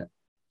voice in it.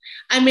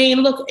 I mean,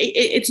 look,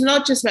 it's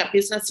not just about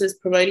businesses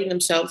promoting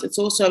themselves. It's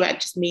also about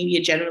just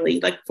media generally.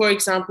 Like, for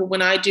example,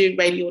 when I do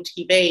radio or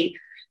TV,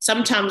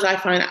 sometimes I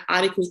find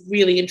articles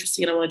really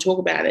interesting and I want to talk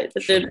about it,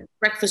 but the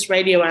breakfast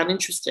radio aren't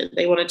interested.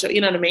 They want to,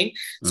 you know what I mean?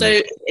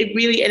 So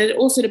it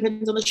also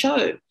depends on the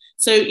show.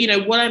 So,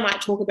 what I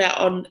might talk about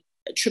on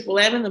Triple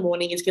M in the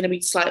morning is going to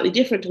be slightly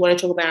different to what I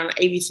talk about on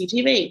ABC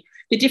TV.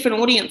 They're different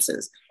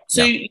audiences.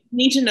 So you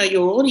need to know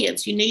your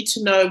audience. You need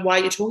to know why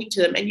you're talking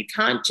to them. And you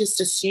can't just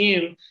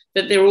assume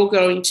that they're all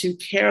going to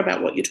care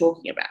about what you're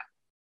talking about.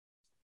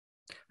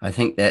 I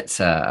think that's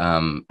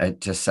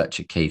just such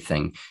a key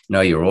thing. Know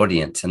your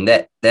audience. And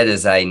that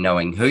is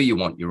knowing who you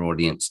want your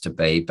audience to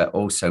be, but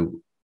also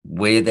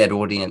where that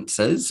audience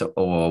is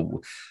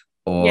or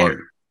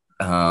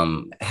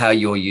how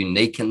you're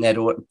unique in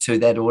to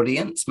that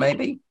audience,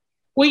 maybe.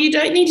 Well, you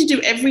don't need to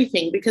do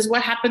everything, because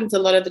what happens a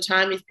lot of the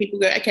time is people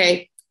go,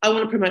 okay, I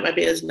want to promote my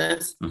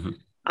business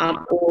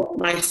or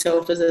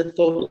myself as a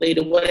thought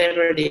leader,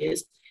 whatever it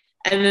is.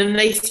 And then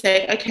they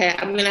say, okay,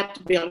 I'm going to have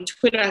to be on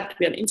Twitter, I have to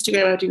be on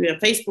Instagram, I have to be on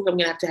Facebook, I'm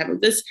going to have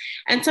this.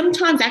 And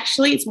sometimes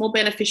actually it's more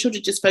beneficial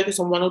to just focus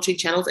on one or two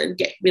channels and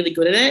get really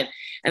good at it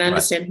and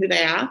understand who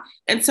they are.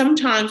 And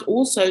sometimes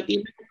also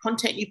the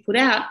content you put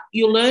out,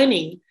 you're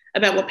learning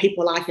about what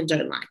people like and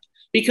don't like.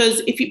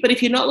 Because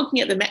if you're not looking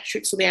at the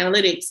metrics or the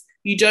analytics,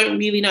 you don't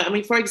really know. I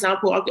mean, for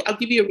example, I'll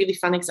give you a really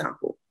fun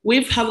example.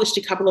 We've published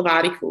a couple of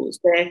articles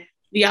where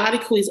the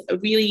article is a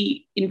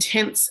really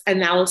intense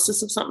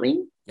analysis of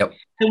something. Yep.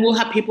 And we'll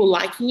have people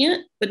liking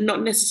it, but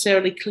not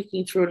necessarily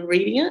clicking through and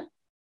reading it.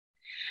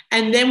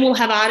 And then we'll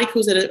have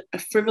articles that are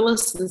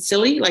frivolous and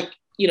silly, like,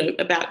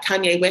 about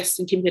Kanye West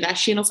and Kim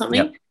Kardashian or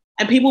something. Yep.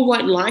 And people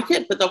won't like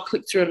it, but they'll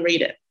click through and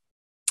read it.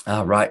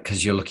 Oh, right,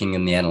 because you're looking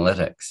in the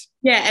analytics.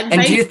 Yeah,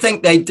 and do you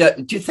think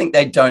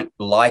they don't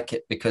like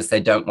it because they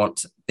don't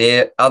want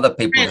their other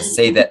people to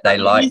see that they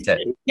liked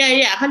it?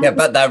 Yeah, 100%. Yeah,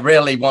 but they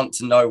really want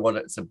to know what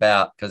it's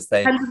about because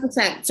they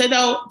 100%. So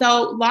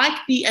they'll like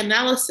the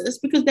analysis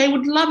because they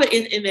would love it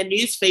in their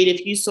newsfeed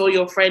if you saw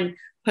your friend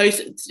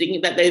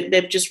posting that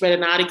they've just read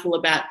an article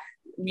about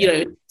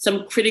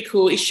some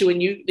critical issue in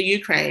the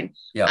Ukraine.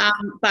 Yeah.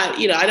 But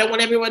I don't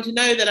want everyone to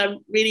know that I'm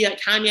reading like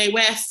Kanye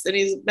West and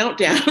his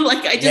meltdown.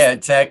 Yeah,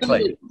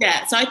 exactly.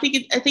 Yeah. So I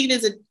think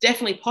there's a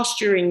definitely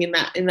posturing in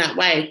that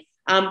way.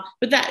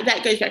 But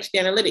that goes back to the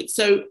analytics.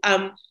 So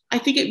I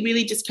think it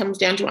really just comes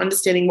down to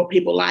understanding what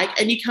people like,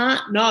 and you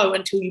can't know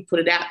until you put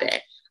it out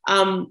there.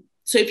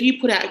 So if you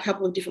put out a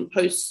couple of different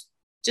posts,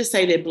 just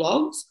say they're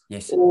blogs,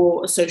 yes,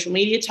 or a social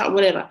media type,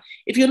 whatever.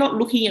 If you're not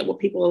looking at what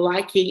people are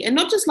liking, and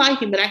not just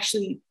liking, but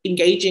actually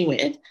engaging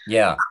with.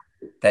 Yeah,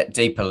 that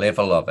deeper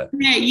level of it.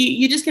 Yeah,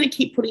 you're just going to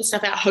keep putting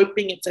stuff out,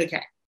 hoping it's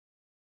okay.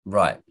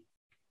 Right.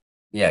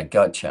 Yeah,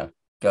 gotcha.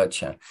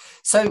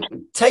 So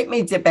take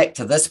me back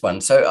to this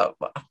one. So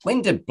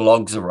when did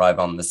blogs arrive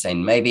on the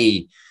scene?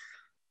 Maybe,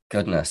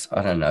 goodness,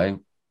 I don't know.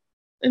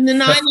 In the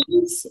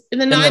 90s. In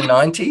the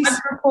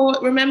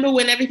 90s? Remember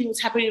when everything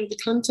was happening with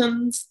the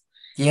Clintons?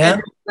 Yeah.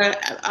 And,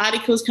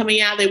 articles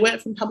coming out, they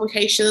weren't from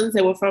publications,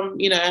 they were from,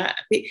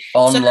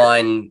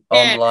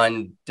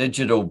 online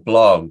digital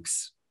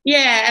blogs.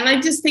 Yeah, and I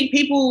just think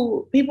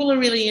people are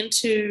really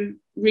into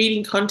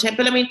reading content.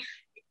 But I mean,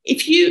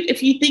 if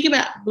you think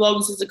about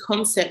blogs as a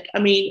concept, I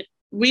mean,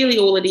 really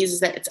all it is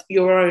that it's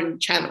your own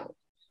channel.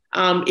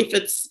 If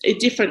it's a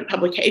different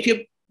publication, if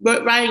you're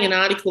writing an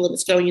article and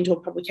it's going into a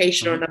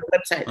publication or another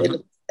website, then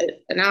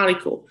it's an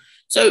article.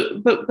 So,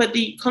 but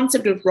the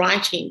concept of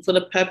writing for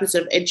the purpose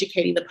of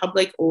educating the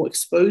public or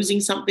exposing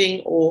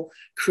something or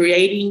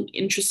creating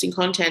interesting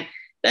content,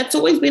 that's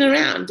always been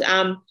around.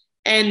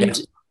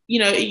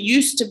 It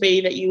used to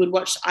be that you would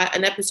watch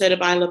an episode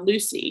of I Love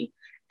Lucy,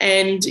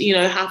 and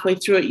halfway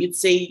through it you'd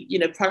see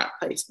product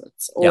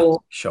placements, or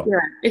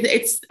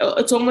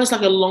it's almost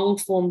like a long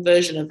form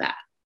version of that.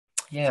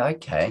 Yeah,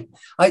 okay.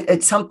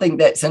 It's something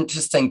that's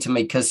interesting to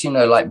me because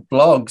like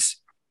blogs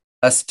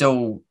are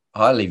still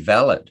highly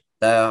valid.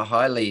 They're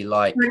highly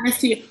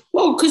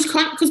well,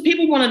 because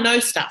people want to know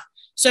stuff.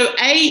 So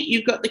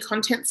you've got the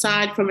content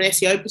side from an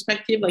SEO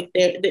perspective, like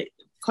the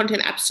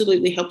content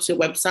absolutely helps your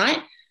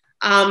website.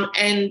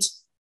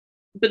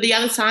 But the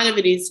other side of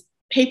it is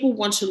people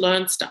want to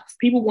learn stuff.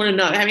 People want to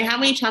know. I mean, how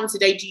many times a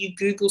day do you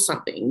Google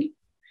something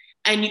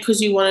and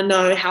because you want to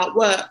know how it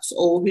works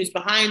or who's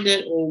behind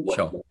it or what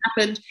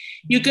happened?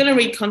 You're going to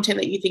read content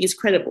that you think is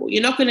credible.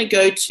 You're not going to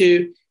go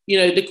to,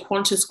 the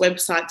Qantas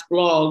website's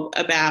blog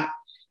about,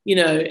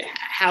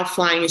 how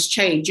flying has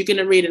changed. You're going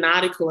to read an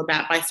article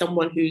by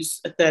someone who's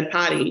a third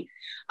party,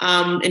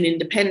 an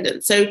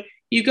independent. So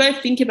you've got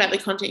to think about the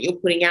content you're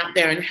putting out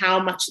there and how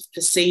much it's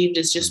perceived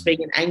as just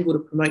being an angle to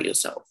promote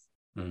yourself.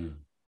 Mm.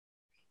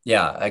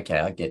 Yeah, okay,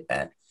 I get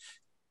that.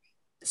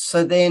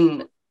 So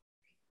then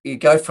you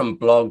go from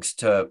blogs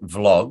to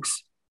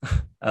vlogs,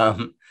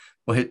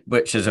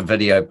 which is a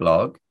video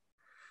blog.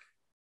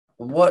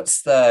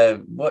 What's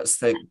the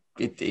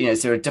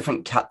is there a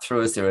different cut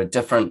through? Is there a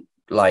different,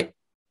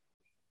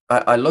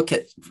 I look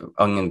at,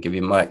 I'm going to give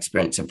you my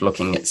experience of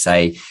looking at,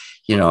 say,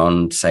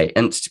 on, say,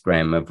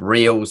 Instagram, of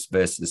reels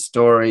versus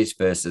stories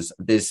versus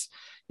there's,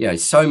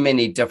 so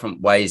many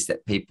different ways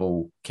that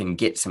people can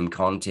get some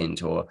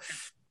content or,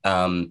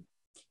 and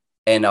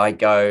I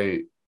go,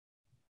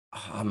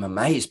 I'm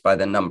amazed by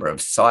the number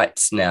of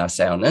sites now,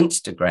 say on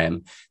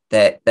Instagram,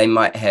 that they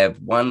might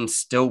have one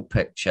still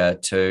picture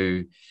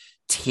to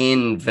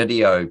 10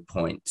 video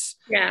points.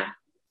 Yeah.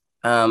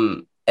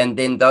 And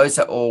then those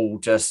are all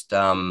just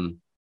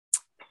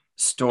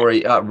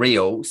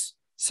reels.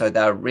 So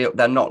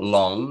they're not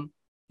long,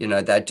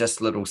 they're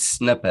just little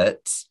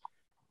snippets.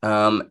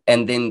 And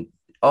then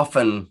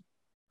often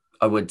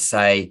I would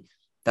say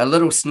they're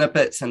little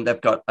snippets and they've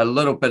got a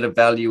little bit of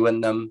value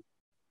in them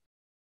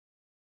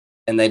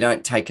and they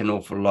don't take an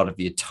awful lot of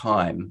your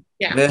time.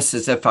 Yeah.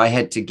 Versus if I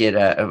had to get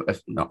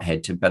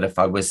if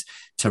I was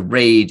to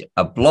read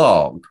a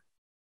blog,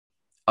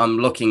 I'm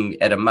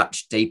looking at a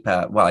much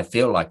deeper, I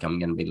feel like I'm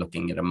going to be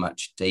looking at a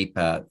much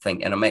deeper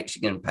thing, and I'm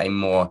actually going to pay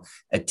more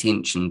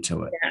attention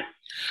to it. Yeah.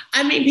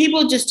 I mean,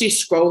 people just do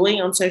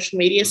scrolling on social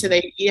media, so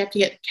you have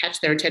to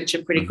catch their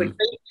attention pretty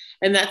quickly,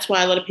 and that's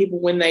why a lot of people,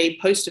 when they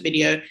post a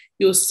video,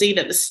 you'll see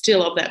that the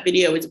still of that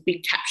video is a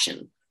big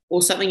caption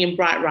or something in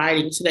bright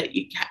writing, so that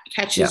it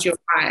catches your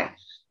eye.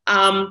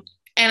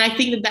 And I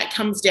think that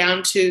comes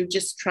down to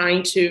just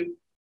trying to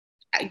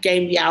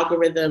game the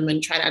algorithm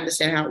and try to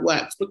understand how it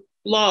works. But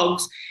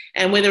blogs,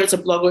 and whether it's a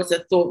blog or it's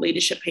a thought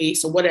leadership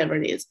piece or whatever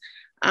it is,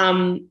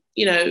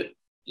 you know,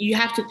 you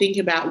have to think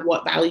about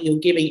what value you're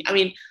giving. I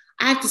mean,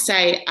 I have to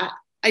say,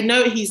 I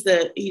know he's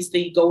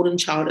the golden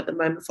child at the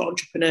moment for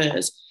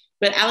entrepreneurs,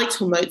 but Alex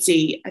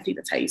Hormozi, I think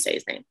that's how you say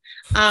his name,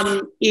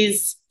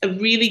 is a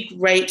really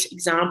great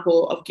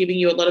example of giving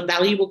you a lot of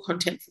valuable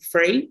content for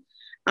free.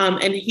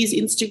 And his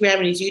Instagram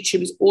and his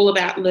YouTube is all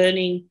about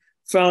learning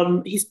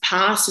from his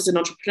past as an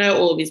entrepreneur,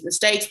 all of his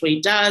mistakes, what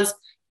he does,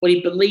 what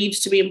he believes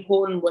to be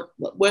important,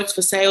 what works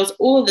for sales,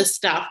 all of this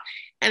stuff.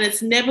 And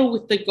it's never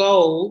with the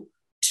goal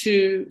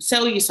to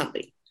sell you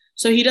something.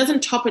 So he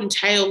doesn't top and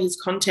tail his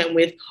content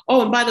with,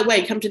 oh, and by the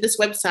way, come to this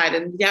website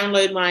and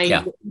download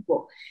my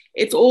book.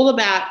 It's all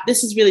about,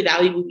 this is really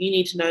valuable. You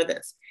need to know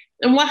this.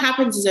 And what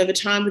happens is, over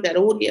time with that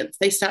audience,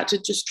 they start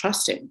to just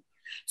trust him.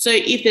 So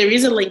if there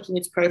is a link in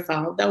his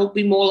profile, they'll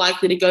be more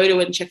likely to go to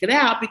it and check it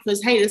out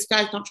because, hey, this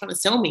guy's not trying to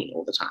sell me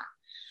all the time.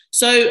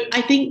 So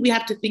I think we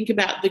have to think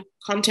about the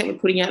content we're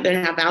putting out there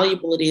and how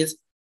valuable it is.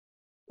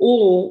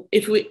 Or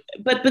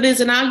but there's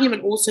an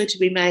argument also to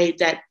be made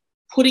that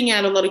putting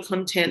out a lot of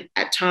content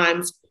at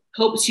times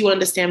helps you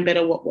understand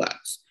better what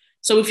works.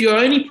 So if you're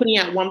only putting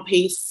out one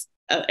piece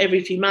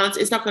every few months,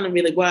 it's not going to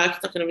really work.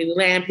 It's not going to really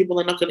land.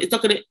 It's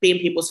not going to be in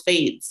people's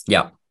feeds.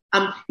 Yeah.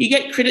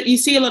 You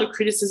see a lot of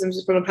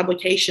criticisms from a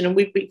publication, and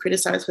we've been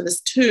criticized for this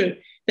too,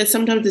 that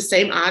sometimes the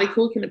same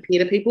article can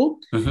appear to people.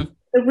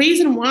 The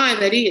reason why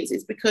that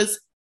is because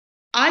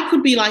I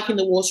could be liking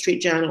the Wall Street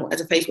Journal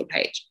as a Facebook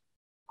page.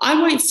 I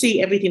won't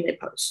see everything they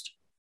post.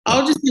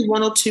 I'll just do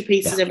one or two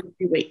pieces every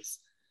few weeks.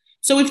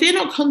 So if they're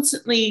not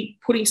constantly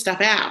putting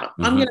stuff out,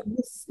 I'm going to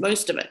miss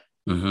most of it.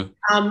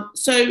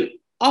 So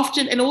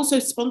often, and also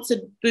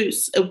sponsored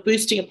boosts,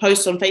 boosting a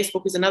post on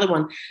Facebook is another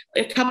one.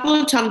 A couple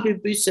of times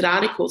we've boosted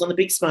articles on the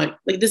Big Smoke.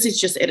 Like, this is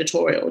just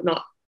editorial,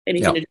 not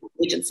anything to do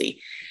with agency.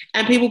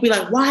 And people will be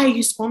like, why are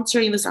you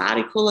sponsoring this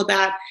article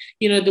about,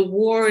 the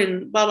war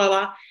and blah, blah,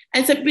 blah.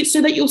 And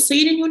so that you'll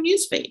see it in your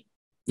newsfeed.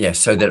 Yeah,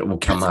 so that it will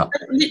come up.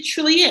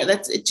 Literally,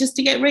 that's it, just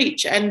to get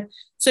reach. And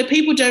so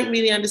people don't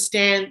really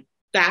understand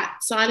that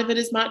side of it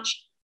as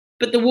much.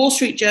 But the Wall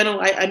Street Journal,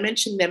 I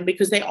mentioned them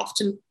because they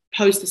often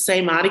post the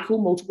same article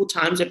multiple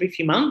times every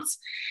few months.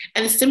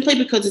 And it's simply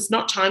because it's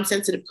not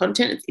time-sensitive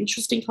content. It's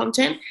interesting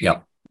content.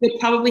 Yeah. You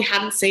probably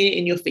haven't seen it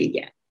in your feed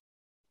yet.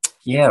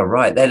 Yeah,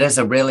 right. That is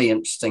a really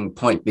interesting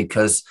point,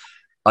 because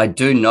I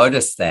do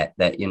notice that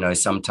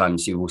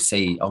sometimes you will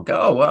see, I'll go,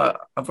 oh, well,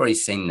 I've already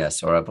seen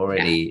this, or I've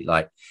already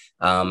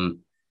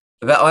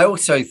but I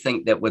also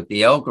think that with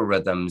the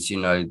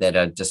algorithms, that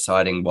are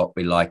deciding what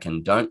we like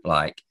and don't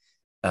like,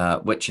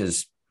 which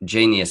is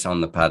genius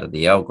on the part of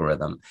the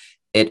algorithm,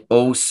 it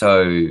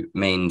also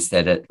means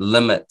that it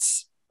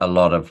limits a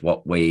lot of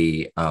what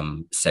we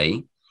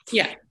see.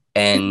 Yeah.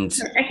 And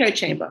echo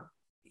chamber.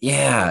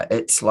 Yeah,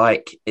 it's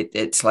like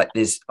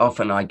there's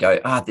often I go,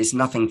 there's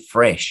nothing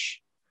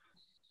fresh.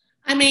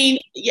 I mean,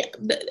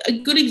 a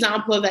good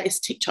example of that is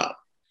TikTok.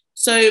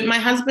 So my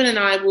husband and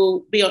I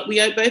we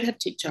both have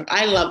TikTok.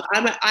 I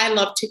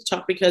love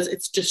TikTok because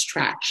it's just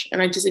trash,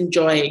 and I just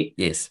enjoy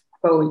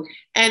scrolling.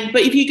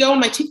 But if you go on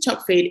my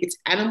TikTok feed, it's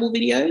animal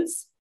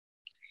videos.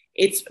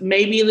 It's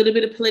maybe a little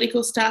bit of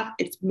political stuff.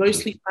 It's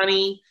mostly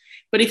funny.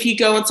 But if you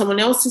go on someone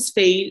else's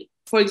feed,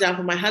 for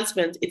example, my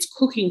husband's, it's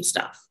cooking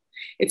stuff.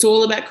 It's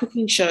all about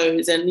cooking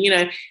shows, and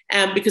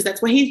because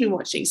that's what he's been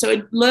watching. So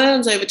it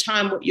learns over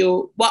time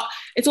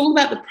it's all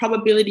about the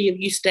probability of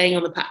you staying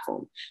on the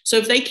platform. So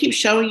if they keep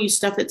showing you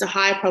stuff that's a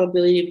higher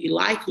probability of you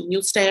liking,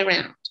 you'll stay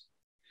around.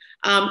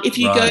 If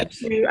you go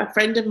to a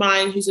friend of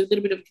mine who's a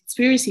little bit of a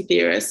conspiracy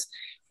theorist,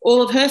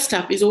 all of her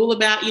stuff is all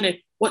about,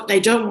 what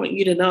they don't want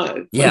you to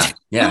know. Yeah,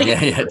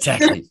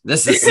 exactly.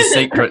 This is the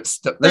secret.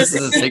 This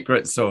is a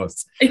secret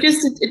sauce. It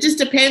just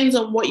depends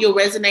on what you're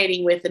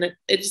resonating with, and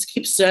it just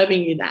keeps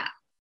serving you that.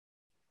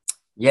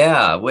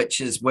 Yeah,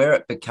 which is where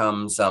it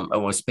becomes,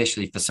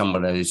 especially for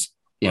someone who's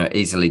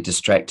easily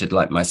distracted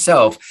like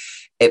myself,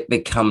 it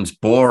becomes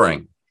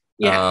boring.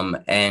 Yeah.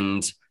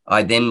 And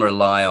I then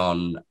rely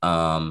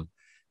on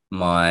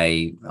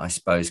my, I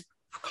suppose,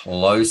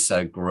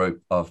 closer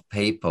group of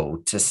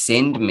people to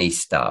send me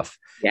stuff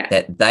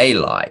that they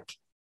like.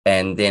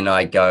 And then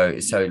I go,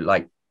 so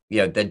like,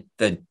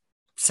 the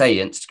say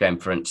Instagram,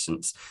 for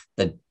instance,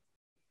 the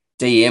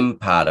DM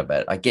part of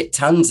it, I get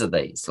tons of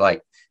these,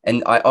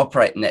 and I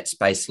operate in that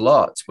space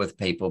lots with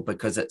people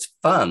because it's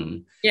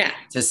fun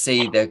to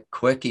see the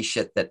quirky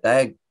shit that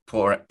they're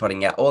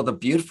putting out, or the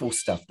beautiful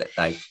stuff that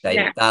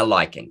they're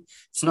liking.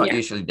 It's not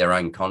usually their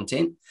own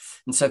content.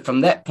 And so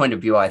from that point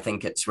of view, I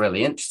think it's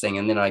really interesting.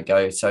 And then I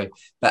go,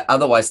 but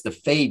otherwise the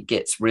feed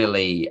gets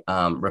really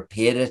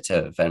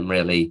repetitive and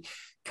really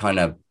kind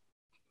of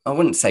I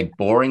wouldn't say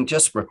boring,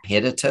 just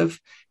repetitive.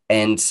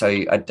 And so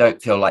I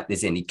don't feel like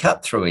there's any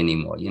cut through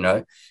anymore, you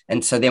know?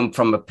 And so then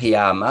from a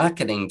PR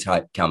marketing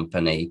type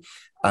company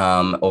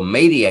or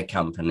media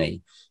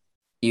company,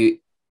 you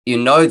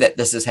know that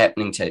this is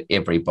happening to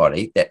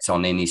everybody that's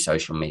on any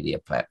social media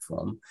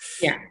platform.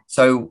 Yeah.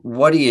 So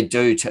what do you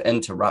do to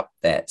interrupt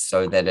that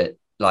so that it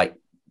like...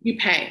 You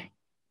pay.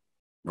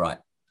 Right.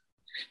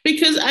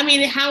 Because, I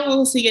mean, how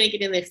else are you going to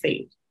get in their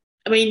feed?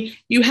 I mean,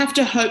 you have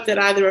to hope that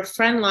either a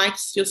friend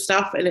likes your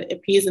stuff and it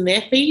appears in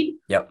their feed.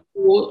 Yep.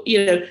 Or,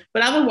 you know,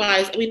 but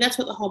otherwise, I mean, that's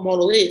what the whole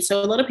model is.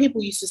 So a lot of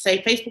people used to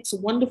say Facebook's a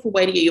wonderful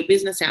way to get your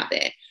business out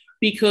there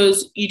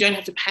because you don't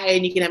have to pay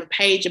and you can have a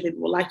page and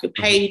people will like your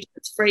page.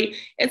 It's free.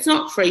 It's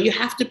not free. You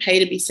have to pay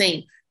to be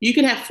seen. You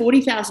can have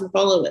 40,000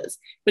 followers,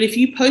 but if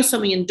you post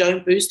something and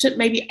don't boost it,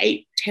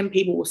 maybe 10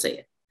 people will see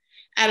it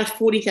out of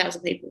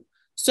 40,000 people.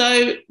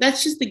 So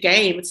that's just the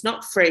game. It's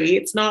not free.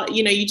 It's not,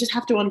 you know, you just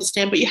have to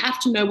understand, but you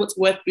have to know what's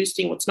worth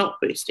boosting, what's not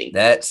boosting.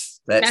 That's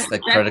the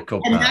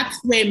critical part. And that's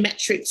where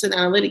metrics and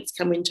analytics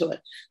come into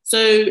it.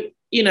 So,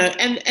 you know,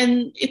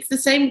 and it's the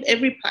same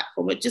every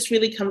platform. It just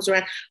really comes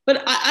around.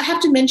 But I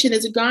have to mention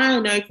there's a guy I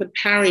know called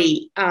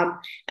Parry,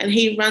 and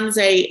he runs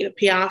a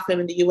PR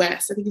firm in the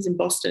US. I think he's in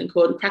Boston,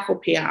 called Crackle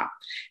PR.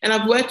 And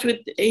I've worked with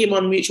him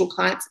on mutual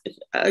clients,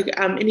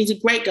 and he's a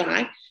great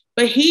guy.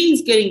 But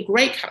he's getting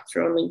great cut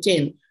through on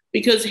LinkedIn,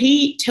 because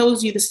he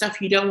tells you the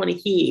stuff you don't want to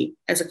hear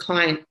as a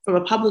client from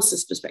a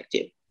publicist's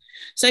perspective.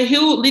 So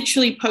he'll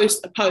literally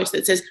post a post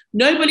that says,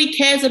 nobody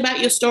cares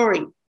about your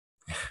story.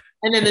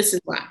 And then this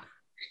is why.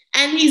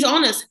 And he's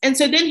honest. And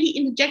so then he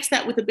interjects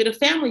that with a bit of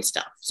family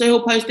stuff. So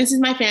he'll post, this is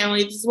my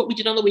family. This is what we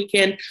did on the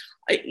weekend.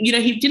 You know,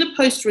 he did a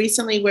post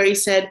recently where he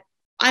said,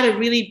 I had a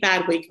really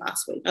bad week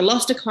last week. I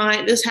lost a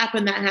client. This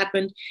happened, that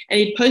happened. And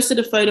he'd posted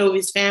a photo of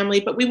his family,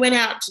 but we went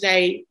out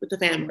today with the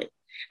family.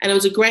 And it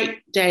was a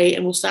great day,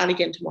 and we'll start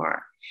again tomorrow.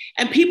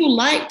 And people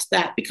liked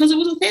that because it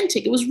was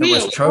authentic. It was real.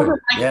 It was true.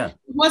 It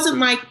wasn't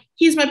like,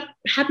 here's my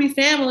happy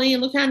family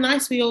and look how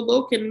nice we all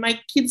look and my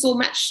kids all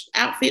match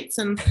outfits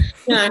and,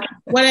 you know,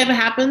 whatever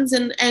happens.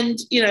 And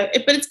you know,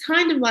 but it's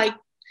kind of like,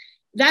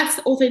 that's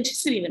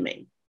authenticity to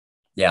me.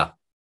 Yeah.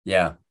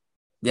 Yeah.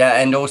 Yeah.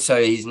 And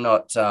also he's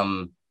not,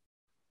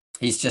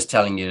 he's just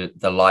telling you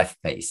the life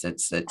piece.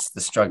 It's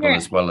the struggle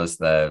as well as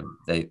the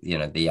you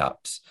know, the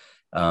ups,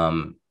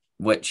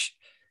 which,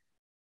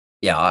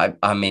 yeah,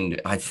 I mean,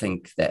 I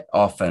think that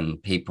often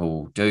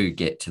people do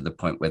get to the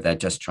point where they're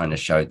just trying to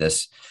show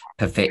this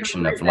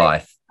perfection of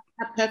life.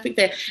 Perfect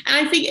there.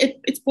 And I think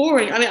it's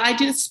boring. I mean, I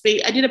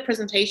did a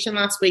presentation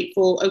last week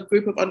for a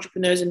group of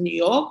entrepreneurs in New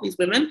York, these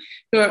women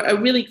who are a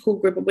really cool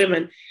group of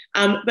women.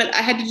 But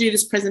I had to do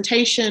this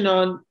presentation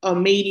on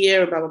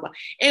media and blah, blah, blah.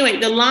 Anyway,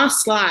 the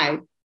last slide,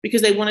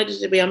 because they wanted it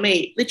to be on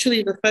me,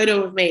 literally the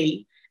photo of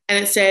me,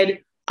 and it said,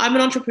 I'm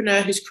an entrepreneur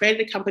who's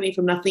created a company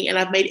from nothing and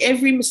I've made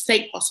every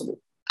mistake possible.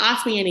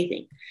 Ask me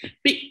anything.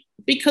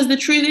 Because the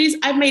truth is,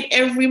 I've made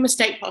every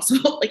mistake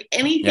possible. Like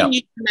anything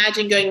you can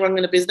imagine going wrong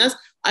in a business,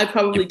 I've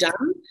probably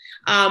done.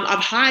 I've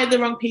hired the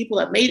wrong people.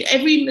 I've made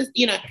every,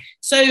 you know.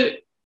 So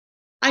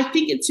I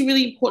think it's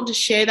really important to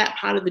share that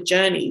part of the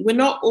journey. We're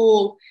not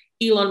all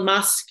Elon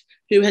Musk,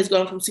 who has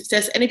gone from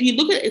success. And if you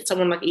look at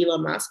someone like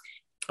Elon Musk,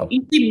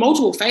 you see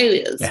multiple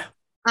failures. Yeah.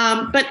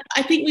 But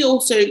I think we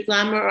also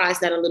glamorize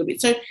that a little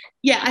bit. So,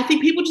 yeah, I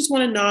think people just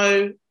want to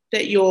know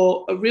that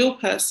you're a real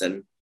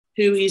person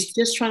who is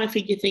just trying to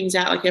figure things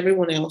out like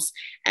everyone else.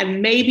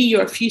 And maybe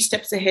you're a few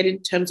steps ahead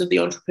in terms of the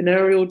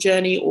entrepreneurial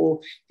journey or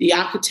the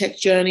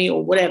architect journey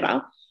or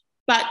whatever.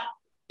 But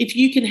if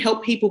you can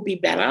help people be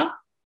better,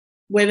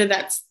 whether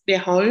that's their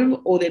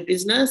home or their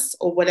business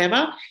or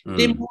whatever,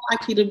 they're more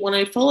likely to want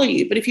to follow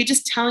you. But if you're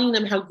just telling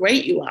them how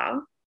great you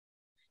are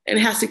and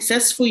how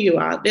successful you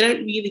are, they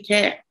don't really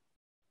care.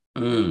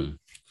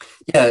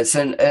 Yeah, it's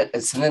an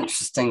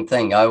interesting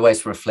thing. I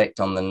always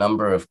reflect on the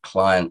number of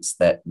clients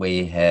that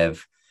we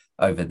have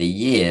over the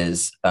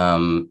years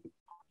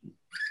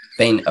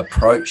been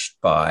approached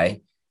by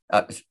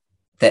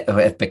that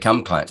have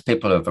become clients,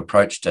 people who have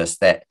approached us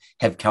that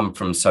have come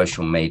from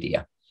social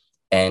media.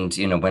 And,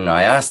 you know, when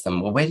I ask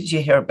them, well, where did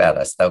you hear about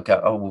us? They'll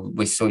go, oh, well,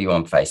 we saw you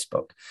on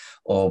Facebook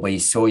or we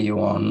saw you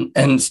on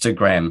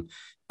Instagram.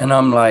 And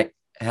I'm like,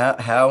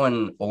 how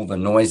in all the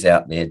noise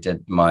out there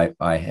did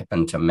I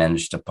happen to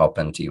manage to pop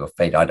into your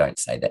feed? I don't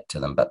say that to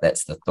them, but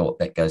that's the thought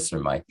that goes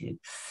through my head.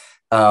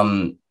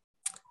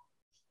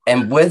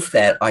 And with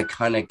that, I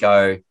kind of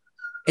go,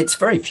 it's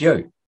very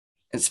few.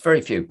 It's very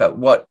few. But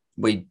what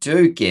we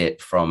do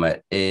get from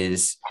it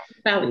is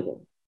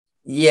valuable.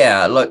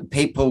 Yeah, look,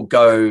 people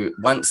go,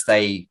 once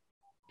they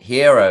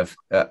hear of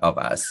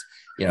us,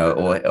 you know,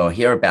 or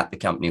hear about the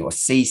company or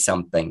see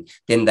something,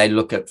 then they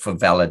look for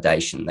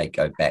validation. They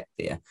go back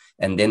there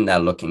and then they're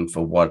looking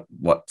for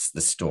what's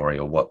the story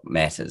or what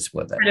matters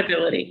with it.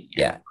 Credibility.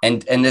 Yeah.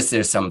 And is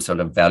there some sort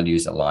of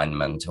values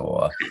alignment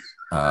or,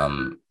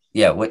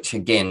 which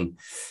again,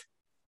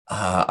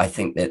 I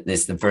think that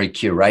there's the very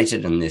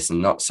curated and there's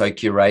not so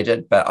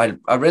curated, but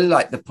I really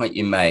like the point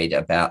you made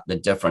about the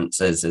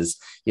differences is,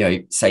 you know,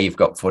 say you've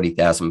got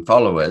 40,000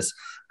 followers,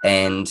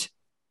 and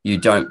you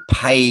don't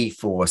pay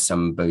for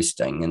some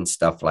boosting and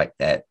stuff like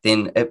that,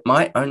 then it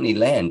might only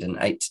land in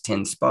 8 to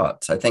 10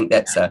 spots. I think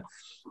that's a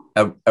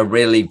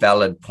really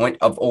valid point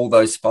of all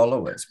those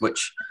followers,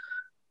 which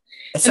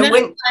so and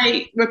when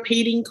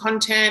repeating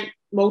content,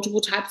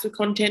 multiple types of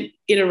content,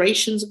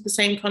 iterations of the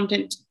same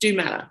content do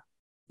matter.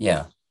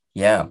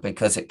 Yeah,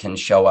 because it can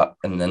show up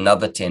in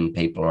another 10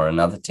 people or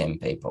another 10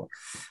 people.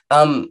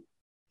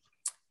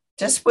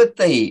 Just with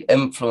the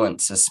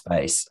influencer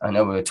space, I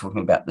know we were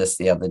talking about this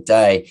the other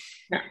day.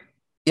 Yeah.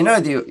 You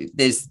know,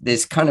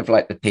 there's kind of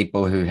like the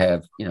people who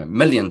have, you know,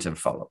 millions of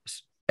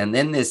followers. And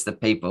then there's the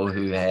people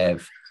who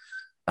have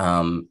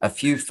a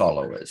few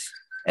followers.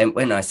 And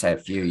when I say a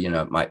few, you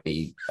know, it might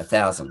be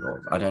 1,000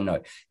 or I don't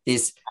know.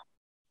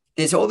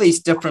 There's all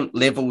these different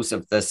levels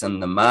of this in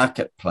the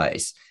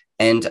marketplace.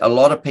 And a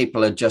lot of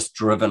people are just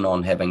driven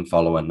on having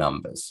follower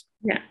numbers.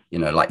 Yeah. You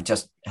know, like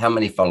just how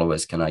many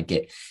followers can I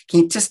get?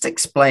 Can you just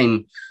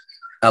explain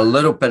a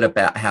little bit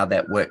about how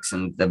that works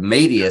and the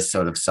media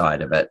sort of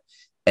side of it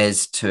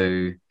as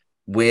to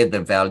where the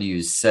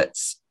value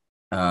sits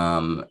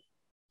when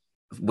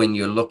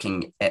you're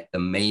looking at the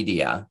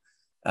media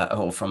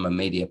or from a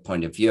media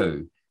point of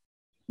view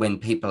when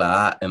people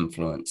are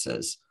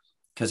influencers?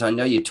 Because I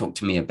know you talked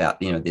to me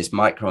about, you know, there's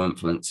micro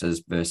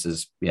influencers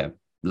versus,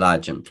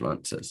 large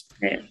influencers.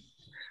 Yeah.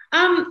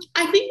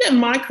 I think that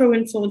micro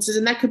influencers,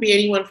 and that could be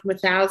anyone from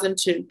 1,000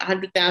 to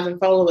 100,000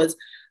 followers,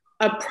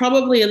 are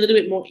probably a little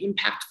bit more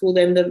impactful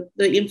than the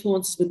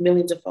influencers with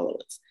millions of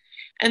followers.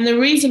 And the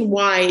reason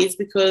why is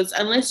because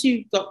unless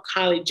you've got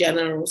Kylie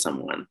Jenner or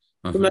someone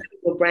promoting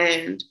your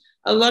brand,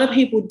 a lot of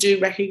people do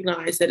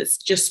recognize that it's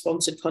just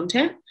sponsored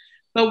content.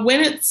 But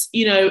when it's,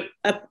 you know,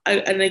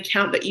 an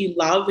account that you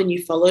love and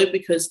you follow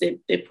because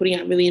they're putting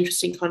out really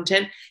interesting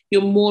content,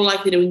 you're more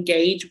likely to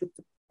engage with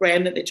the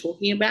brand that they're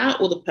talking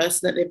about or the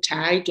person that they've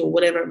tagged or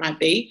whatever it might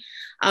be.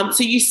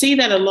 So you see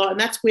that a lot, and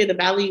that's where the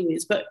value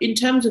is. But in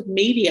terms of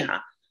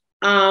media,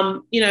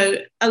 you know,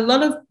 a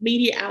lot of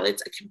media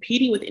outlets are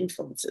competing with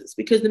influencers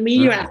because the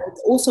media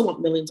outlets also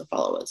want millions of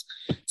followers.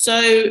 So,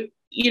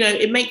 you know,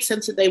 it makes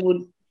sense that there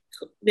would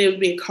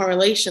be a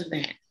correlation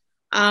there.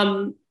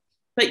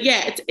 But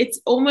yeah, it's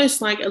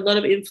almost like a lot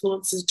of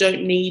influencers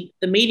don't need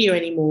the media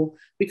anymore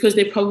because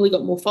they've probably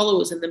got more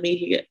followers than the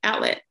media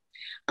outlet.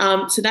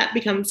 So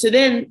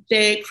then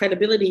their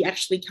credibility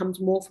actually comes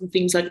more from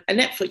things like a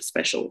Netflix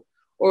special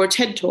or a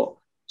TED Talk.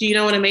 Do you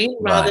know what I mean?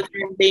 Rather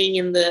than being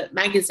in the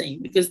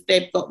magazine because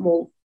they've got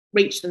more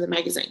reach than the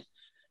magazine.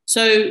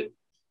 So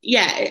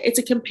yeah, it's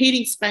a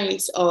competing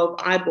space of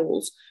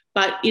eyeballs,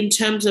 but in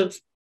terms of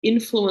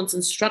influence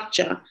and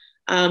structure,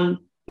 you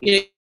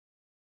know,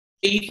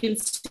 you can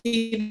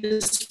see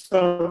this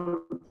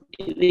from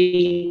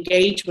the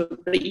engagement,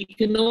 but you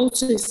can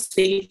also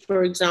see,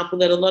 for example,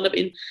 that a lot of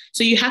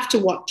so you have to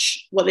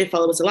watch what their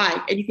followers are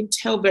like, and you can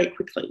tell very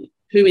quickly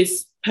who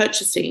is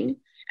purchasing,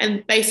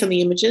 and based on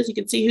the images, you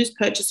can see who's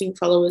purchasing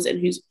followers and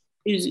who's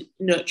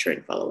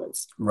nurturing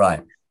followers.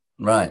 Right.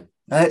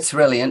 That's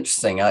really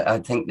interesting. I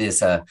think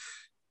there's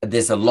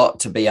a lot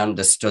to be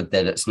understood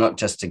that it's not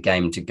just a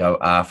game to go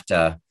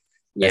after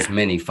as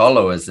many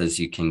followers as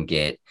you can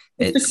get.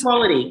 It's the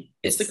quality.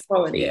 It's the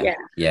quality.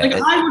 Yeah. Like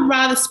I would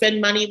rather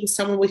spend money with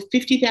someone with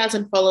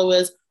 50,000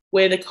 followers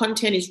where the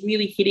content is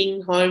really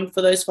hitting home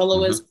for those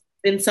followers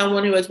than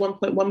someone who has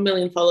 1.1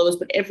 million followers,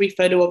 but every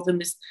photo of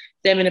them is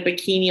them in a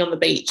bikini on the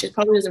beach. It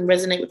probably doesn't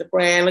resonate with the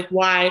brand. Like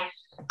why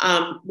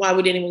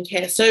would anyone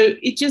care? So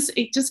it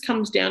just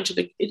comes down to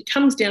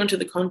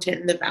the content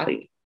and the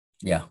value.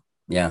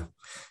 Yeah.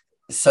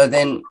 So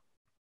then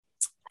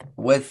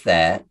with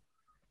that,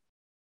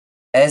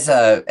 as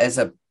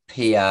a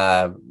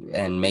PR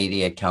and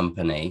media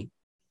company,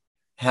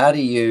 how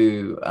do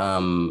you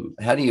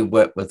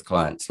work with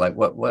clients? Like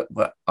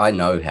what I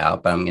know how,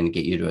 but I'm going to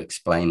get you to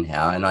explain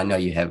how. And I know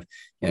you have,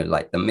 you know,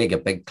 like the mega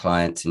big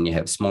clients and you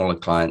have smaller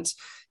clients.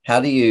 How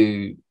do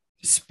you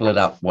split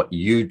up what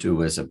you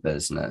do as a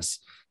business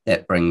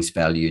that brings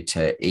value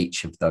to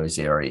each of those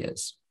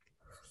areas?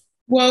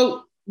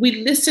 Well,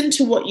 we listen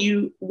to what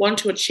you want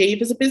to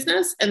achieve as a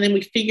business, and then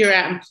we figure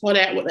out and plot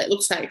out what that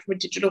looks like from a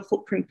digital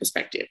footprint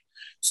perspective.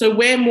 So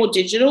we're more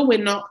digital. We're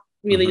not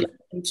really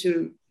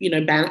into, you know,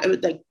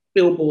 like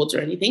billboards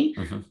or anything.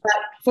 But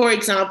for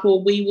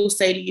example, we will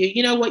say to you,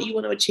 you know what, you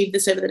want to achieve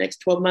this over the next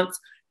 12 months.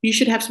 You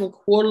should have some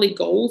quarterly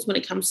goals when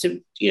it comes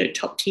to, you know,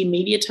 top tier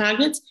media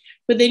targets.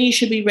 But then you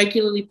should be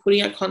regularly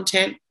putting out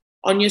content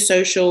on your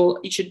social.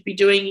 You should be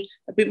doing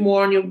a bit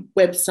more on your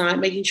website,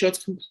 making sure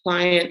it's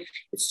compliant.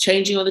 It's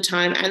changing all the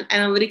time. And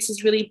analytics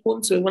is really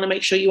important. So we want to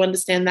make sure you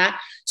understand that.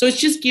 So it's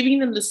just giving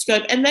them the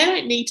scope. And they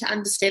don't need to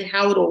understand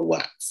how it all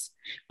works,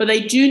 but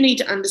they do need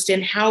to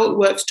understand how it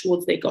works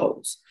towards their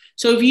goals.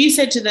 So if you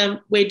said to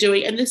them, we're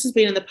doing, and this has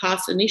been in the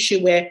past an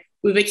issue where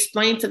we've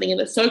explained something and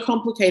it's so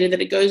complicated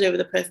that it goes over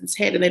the person's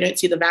head and they don't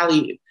see the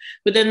value,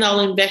 but then they'll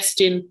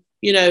invest in,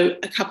 you know,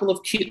 a couple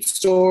of cute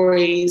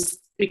stories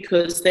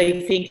because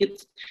they think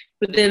it's,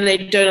 but then they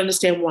don't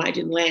understand why it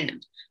didn't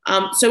land.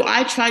 So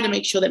I try to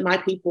make sure that my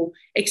people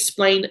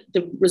explain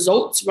the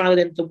results rather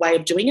than the way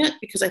of doing it,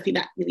 because I think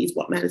that really is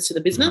what matters to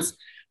the business.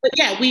 But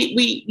yeah,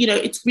 we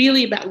it's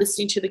really about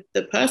listening to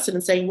the person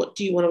and saying, what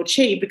do you want to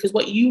achieve? Because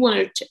what you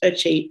want to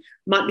achieve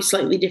might be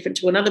slightly different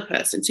to another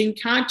person. So you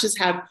can't just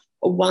have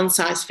a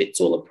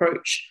one-size-fits-all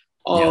approach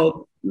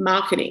of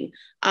marketing.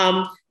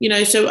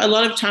 So a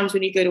lot of times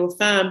when you go to a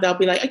firm, they'll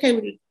be like, okay,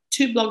 we'll do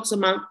 2 blogs a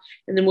month,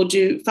 and then we'll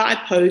do 5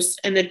 posts,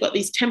 and they've got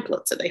these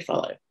templates that they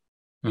follow.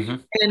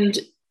 And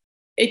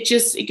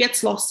it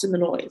gets lost in the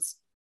noise.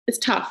 It's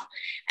tough.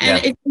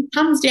 And it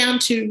comes down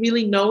to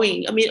really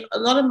knowing. I mean, a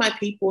lot of my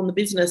people in the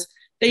business,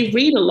 they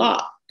read a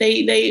lot.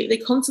 They're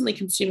constantly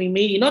consuming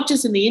media, not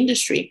just in the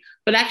industry,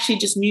 but actually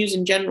just news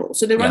in general.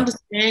 So they're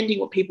understanding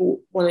what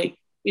people want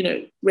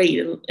to, read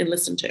and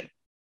listen to.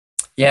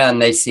 Yeah,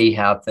 and they see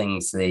how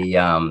things,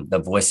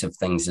 the voice of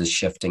things is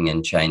shifting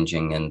and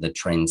changing, and the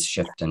trends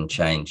shift and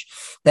change.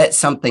 That's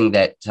something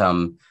that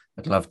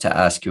I'd love to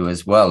ask you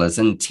as well, is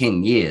in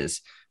 10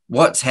 years,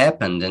 what's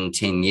happened in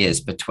 10 years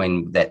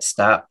between that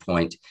start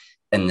point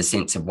in the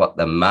sense of what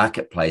the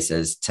marketplace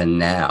is to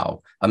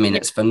now? I mean,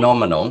 it's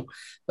phenomenal,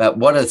 but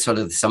what are sort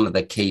of some of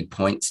the key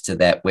points to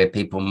that where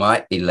people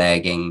might be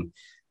lagging,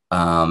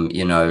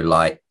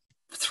 like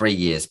 3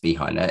 years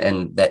behind it?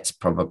 And that's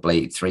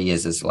probably 3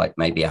 years is like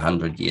maybe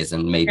 100 years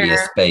in media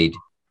speed.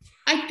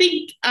 I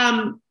think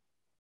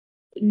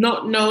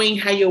not knowing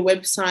how your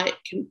website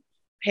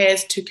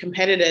compares to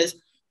competitors,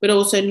 but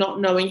also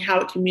not knowing how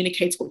it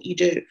communicates what you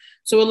do.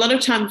 So a lot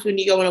of times when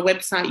you go on a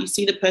website, you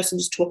see the person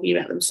just talking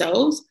about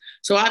themselves.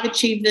 So I've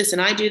achieved this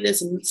and I do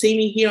this and see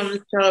me here on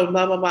the show,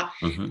 blah, blah, blah.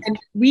 And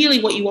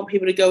really what you want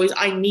people to go is,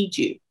 I need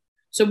you.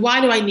 So why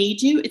do I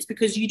need you? It's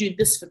because you do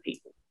this for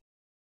people.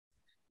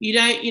 You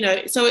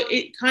don't, so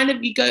it kind of,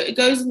 it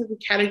goes into the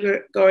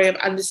category of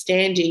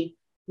understanding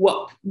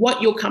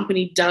what your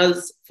company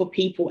does for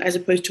people as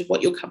opposed to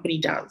what your company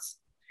does.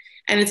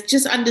 And it's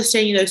just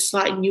understanding those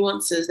slight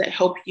nuances that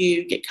help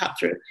you get cut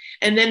through.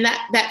 And then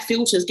that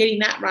filters, getting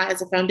that right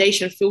as a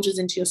foundation filters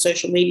into your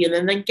social media.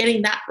 And then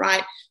getting that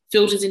right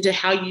filters into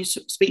how you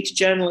speak to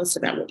journalists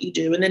about what you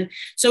do. And then,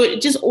 so it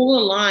just all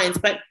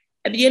aligns. But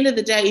at the end of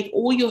the day, if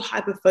all you're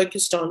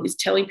hyper-focused on is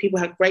telling people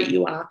how great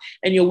you are,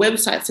 and your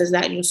website says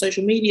that and your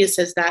social media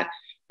says that,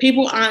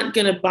 people aren't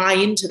going to buy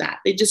into that.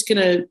 They're just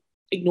going to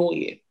ignore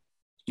you.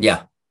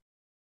 Yeah.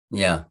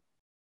 Yeah.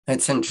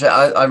 It's interesting.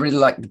 I really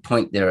like the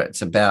point there.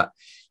 It's about,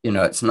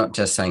 it's not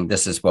just saying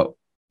this is what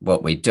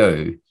we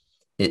do.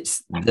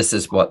 This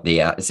is what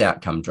it's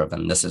outcome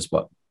driven. This is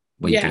what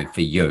we do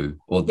for you,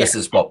 or this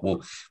is what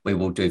we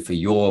will do for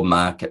your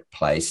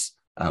marketplace,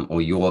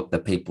 or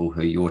the people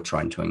who you're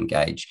trying to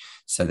engage,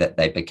 so that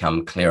they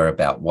become clear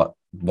about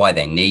why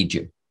they need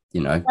you.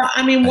 Well,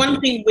 I mean, one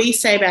thing we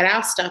say about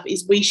our stuff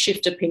is we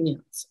shift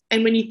opinions.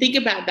 And when you think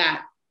about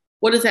that,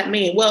 what does that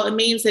mean? Well, it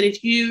means that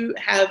if you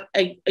have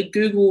a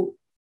Google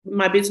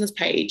My Business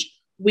page,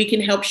 we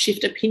can help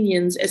shift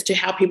opinions as to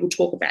how people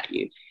talk about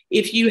you.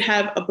 If you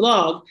have a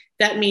blog,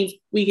 that means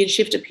we can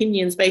shift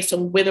opinions based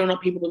on whether or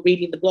not people are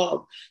reading the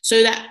blog.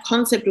 So that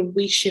concept of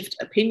we shift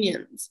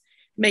opinions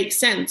makes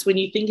sense when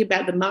you think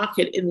about the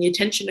market, and the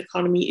attention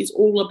economy is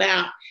all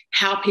about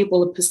how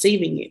people are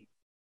perceiving you.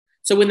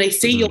 So when they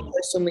see your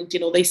post on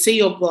LinkedIn, or they see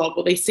your blog,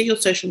 or they see your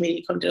social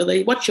media content, or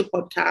they watch your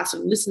podcast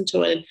and listen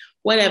to it and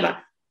whatever,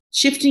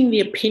 shifting the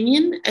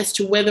opinion as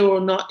to whether or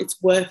not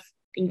it's worth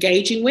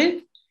engaging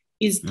with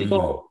is the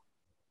goal.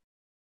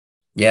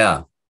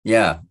 Yeah.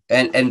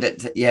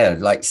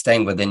 And like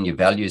staying within your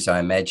values, I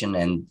imagine,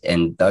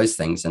 and those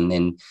things, and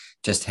then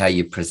just how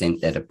you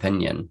present that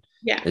opinion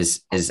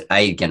is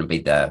going to be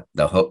the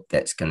hook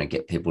that's going to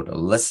get people to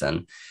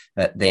listen.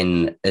 But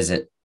then is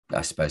it,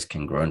 I suppose,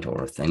 congruent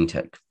or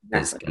authentic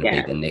is going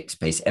to be the next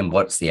piece. And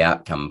what's the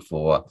outcome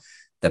for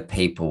the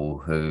people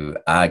who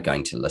are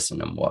going to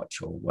listen and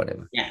watch or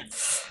whatever?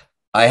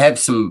 I have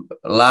some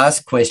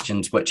last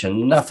questions which are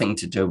nothing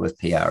to do with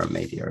PR and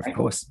media, of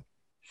course.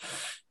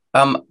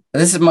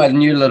 This is my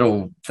new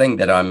little thing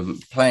that I'm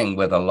playing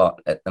with a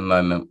lot at the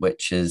moment,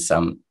 which is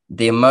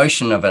the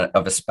emotion of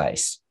a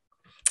space.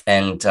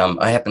 And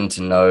I happen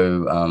to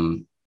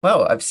know,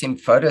 I've seen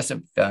photos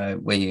of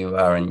where you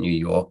are in New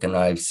York, and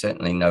I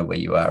certainly know where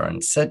you are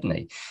in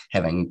Sydney,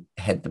 having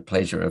had the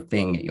pleasure of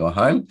being at your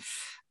home.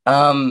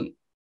 I'll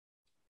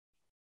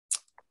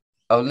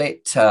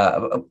let...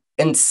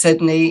 in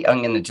Sydney,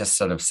 I'm going to just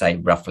sort of say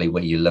roughly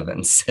where you live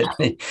in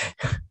Sydney.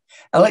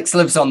 Alex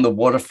lives on the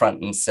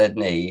waterfront in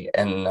Sydney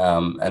in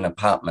an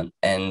apartment.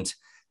 And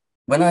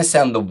when I say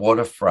on the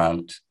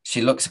waterfront,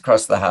 she looks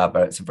across the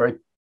harbour. It's a very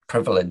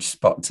privileged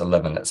spot to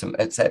live in.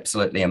 It's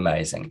absolutely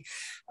amazing.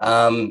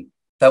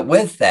 But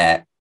with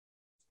that,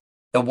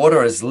 the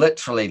water is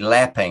literally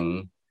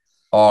lapping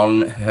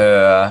on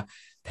her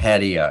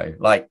patio.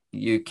 Like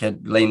you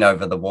could lean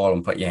over the wall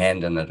and put your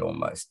hand in it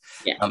almost.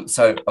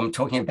 So I'm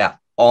talking about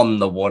on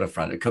the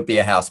waterfront. It could be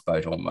a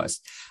houseboat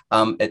almost.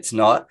 It's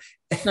not.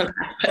 No,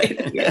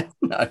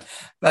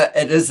 but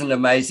it is an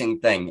amazing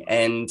thing.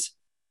 And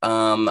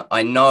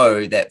I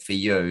know that for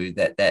you,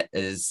 that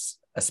is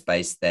a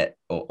space that,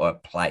 or a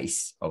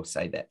place, I'll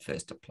say that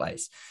first, a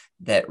place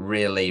that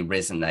really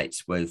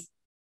resonates with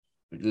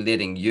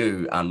letting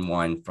you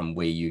unwind from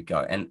where you go.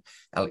 And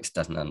Alex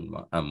doesn't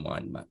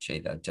unwind much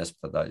either, just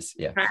for those.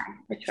 Yeah.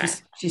 I try.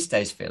 She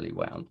stays fairly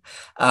wound.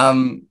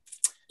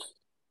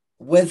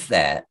 With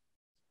that,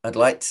 I'd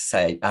like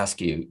to ask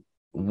you,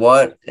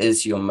 what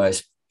is your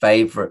most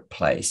favorite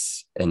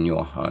place in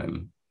your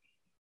home?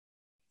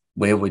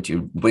 Where's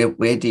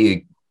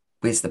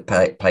the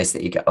place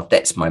that you go, oh,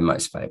 that's my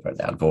most favorite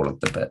out of all of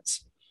the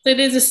bits? So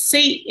there's a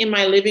seat in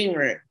my living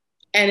room,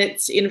 and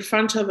it's in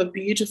front of a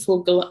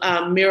beautiful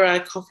mirror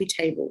coffee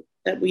table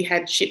that we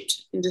had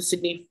shipped into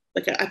Sydney.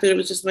 Like, I thought it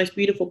was just the most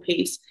beautiful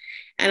piece.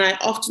 And I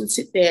often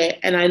sit there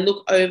and I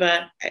look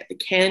over at the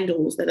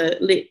candles that are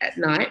lit at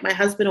night. My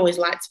husband always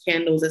lights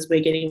candles as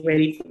we're getting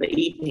ready for the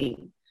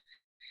evening.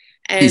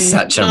 And he's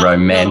such a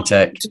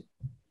romantic.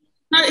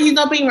 He's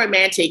not being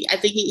romantic. I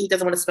think he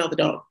doesn't want to smell the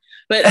dog.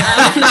 But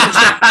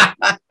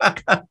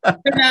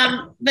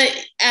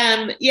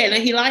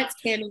he lights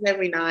candles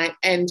every night,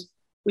 and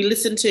we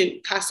listen to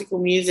classical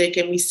music,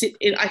 and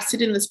I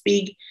sit in this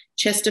big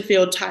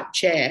Chesterfield type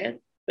chair,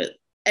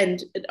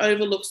 and it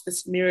overlooks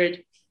this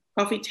mirrored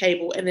coffee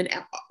table, and then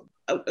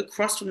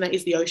across from that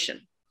is the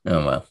ocean.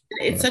 Oh wow!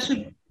 It's such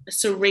a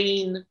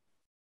serene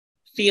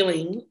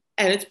feeling,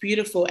 and it's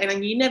beautiful,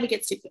 and you never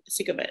get sick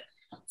of it.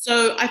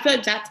 So I feel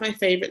like that's my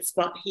favorite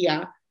spot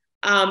here,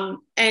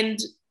 and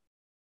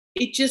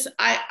it just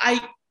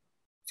I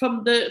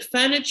from the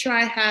furniture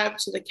I have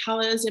to the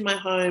colors in my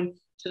home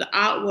to the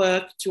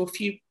artwork to a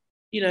few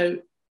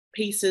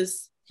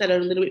pieces that are a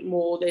little bit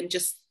more than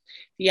just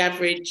the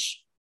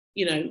average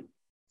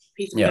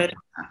piece of furniture.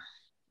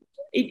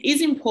 It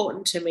is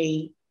important to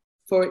me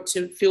for it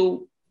to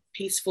feel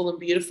peaceful and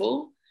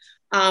beautiful.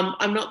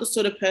 I'm not the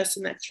sort of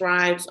person that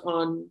thrives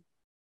on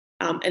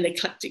an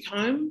eclectic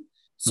home.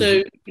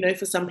 So,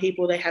 for some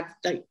people, they have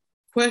like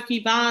quirky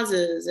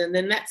vases, and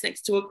then that's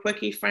next to a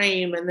quirky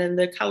frame, and then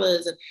the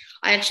colors. And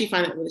I actually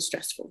find that really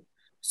stressful.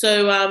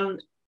 So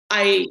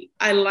I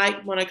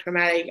like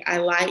monochromatic. I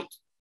like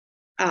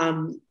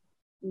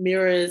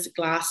mirrors,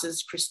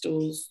 glasses,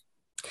 crystals.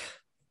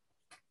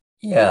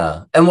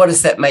 Yeah. And what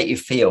does that make you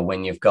feel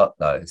when you've got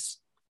those?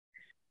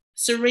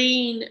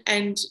 Serene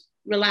and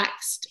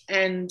relaxed,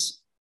 and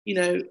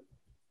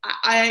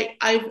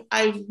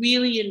I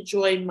really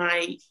enjoy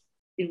my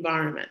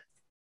environment.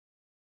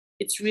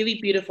 It's really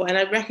beautiful, and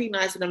I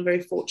recognize that I'm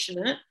very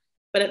fortunate,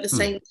 but at the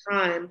same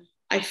time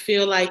I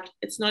feel like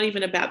it's not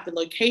even about the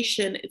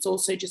location, it's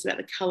also just about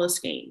the color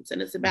schemes,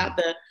 and it's about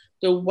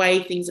the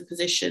way things are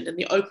positioned and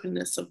the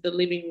openness of the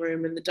living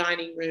room and the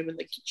dining room and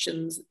the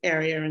kitchen's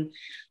area. And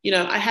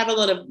I have a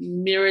lot of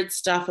mirrored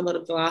stuff, a lot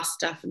of glass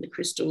stuff, and the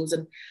crystals,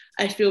 and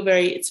I feel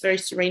it's very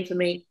serene for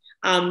me.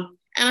 And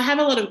I have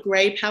a lot of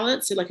gray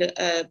palettes, so like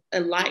a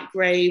light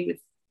gray with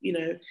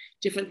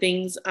different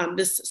things.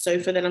 This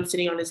sofa that I'm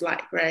sitting on is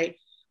light gray,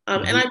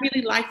 and I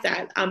really like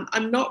that.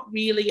 I'm not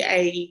really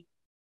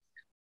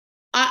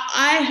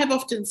I have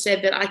often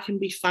said that I can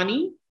be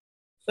funny,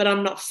 but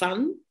I'm not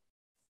fun.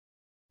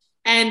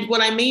 And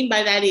what I mean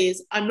by that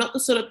is I'm not the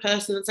sort of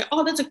person that's like,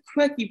 oh, that's a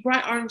quirky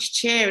bright orange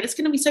chair, and it's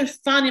going to be so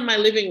fun in my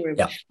living room.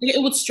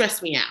 It would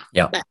stress me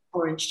out, that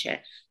orange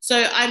chair.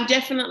 So I'm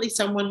definitely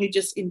someone who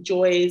just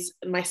enjoys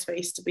my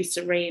space to be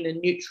serene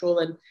and neutral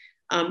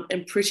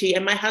and pretty.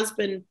 And my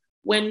husband,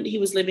 when he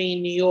was living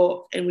in New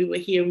York and we were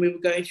here and we were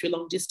going through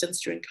long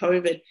distance during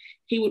COVID,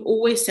 he would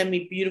always send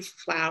me beautiful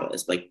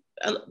flowers, like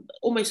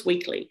almost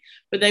weekly,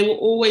 but they were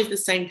always the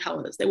same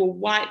colors. They were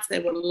whites, they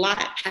were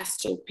light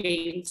pastel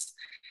pinks.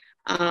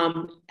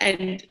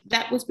 And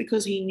that was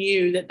because he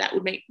knew that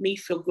would make me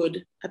feel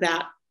good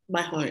about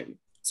my home.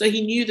 So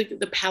he knew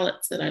the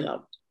palettes that I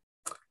loved.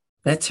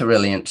 That's a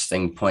really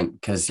interesting point,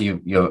 because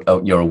your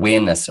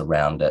awareness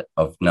around it,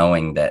 of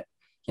knowing that,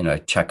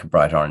 chuck a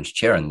bright orange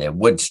chair in there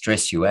would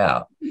stress you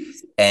out,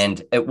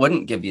 and it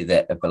wouldn't give you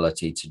that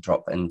ability to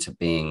drop into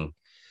being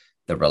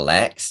the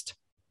relaxed.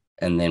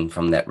 And then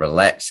from that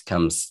relaxed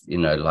comes,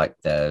 like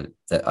the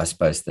I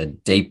suppose the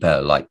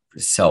deeper like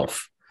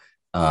self.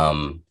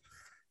 And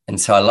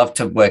so I love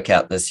to work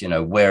out this,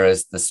 where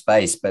is the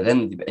space? But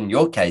in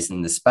your case,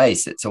 in the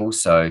space, it's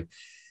also,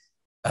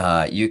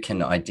 you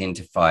can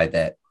identify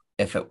that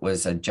if it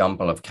was a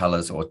jumble of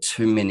colors or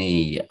too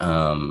many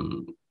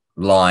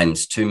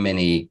lines, too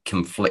many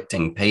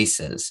conflicting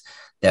pieces,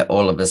 that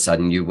all of a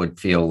sudden you would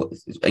feel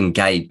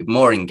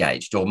more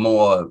engaged, or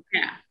more,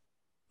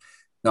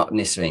 not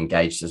necessarily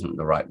engaged isn't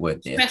the right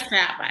word there. Stressed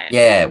out by it.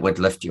 Yeah, it would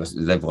lift your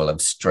level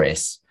of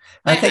stress.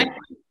 I think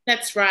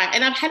that's right.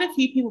 And I've had a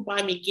few people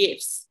buy me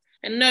gifts,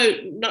 and no,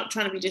 not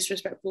trying to be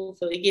disrespectful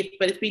for the gift,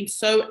 but it's been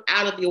so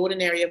out of the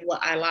ordinary of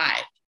what I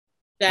like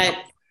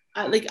that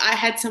I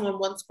had someone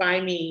once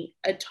buy me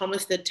a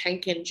Thomas the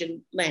Tank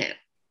Engine lamp.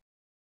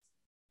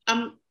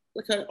 I'm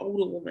like an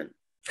older woman.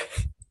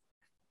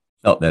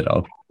 Not that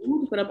old.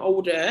 But I'm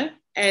older,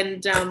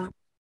 and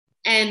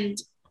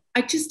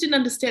I just didn't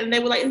understand. And they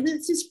were like,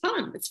 "This is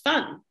fun. It's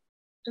fun."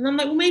 And I'm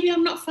like, "Well, maybe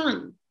I'm not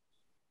fun."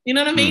 You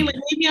know what I mean? Like,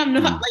 maybe I'm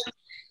not.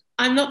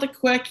 I'm not the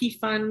quirky,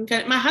 fun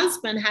kind. My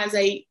husband has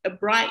a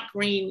bright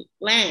green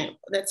lamp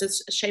that's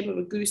a shape of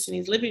a goose in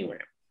his living room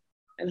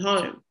at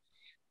home.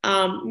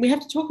 We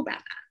have to talk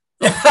about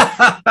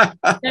that.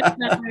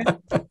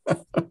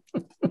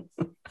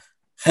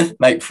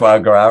 Make foie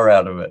gras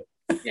out of it.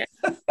 Yeah.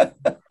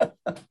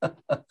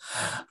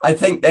 I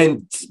think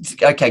then,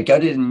 okay, go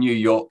to the New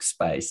York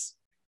space.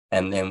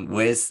 And then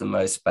where's the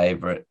most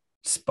favorite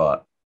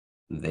spot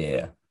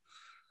there?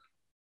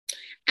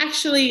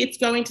 Actually, it's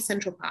going to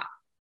Central Park.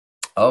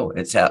 Oh,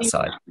 it's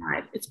outside.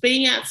 It's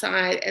being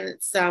outside, and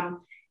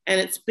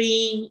it's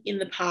being in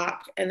the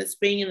park, and it's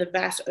being in the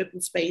vast open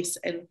space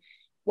and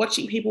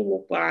watching people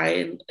walk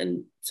by,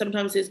 and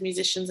sometimes there's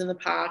musicians in the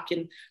park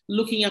and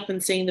looking up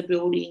and seeing the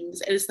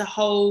buildings. And it's the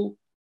whole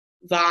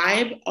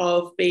vibe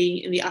of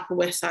being in the Upper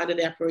West Side or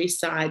the Upper East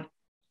Side,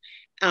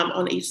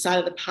 on each side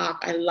of the park.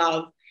 I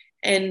love,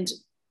 and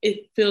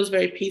it feels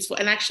very peaceful.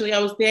 And actually, I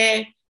was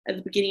there at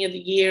the beginning of the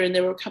year, and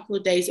there were a couple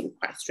of days that were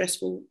quite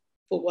stressful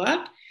for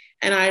work.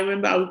 And I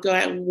remember I would go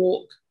out and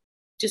walk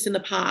just in the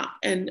park,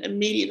 and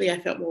immediately I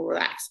felt more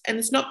relaxed. And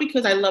it's not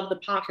because I love the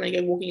park and I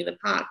go walking in the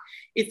park.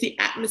 It's the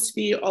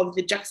atmosphere of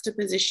the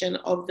juxtaposition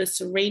of the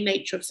serene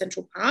nature of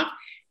Central Park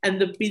and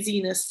the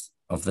busyness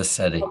of the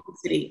city.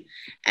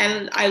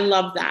 And I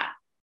love that.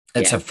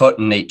 It's a foot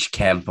in each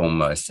camp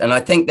almost. And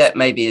I think that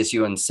maybe is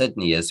you in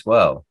Sydney as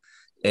well.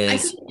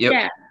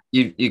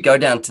 You go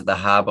down to the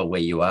harbour where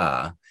you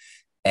are,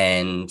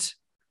 and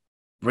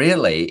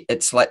really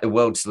it's like the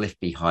world's left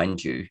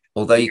behind you,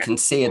 although you can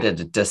see it at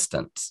a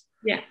distance.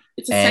 Yeah,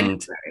 it's a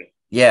sanctuary.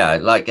 Yeah,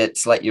 like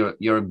it's like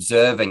you're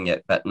observing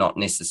it, but not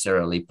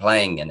necessarily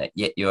playing in it,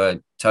 yet you're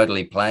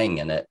totally playing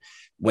in it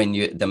when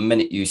the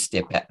minute you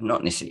step out,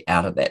 not necessarily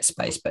out of that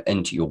space, but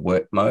into your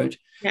work mode.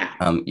 Yeah.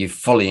 You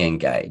fully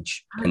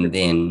engage. And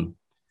then,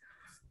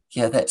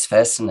 yeah, that's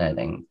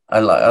fascinating. I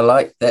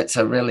like that's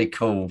a really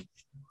cool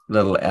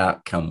little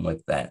outcome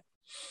with that.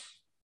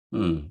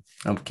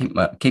 I'll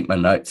keep my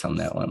notes on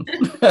that one.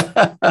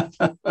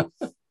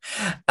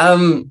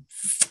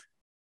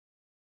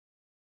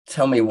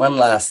 Tell me one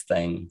last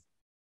thing,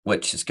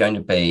 which is going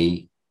to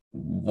be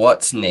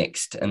what's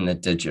next in the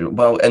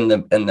digital, in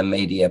the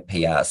media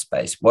PR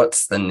space.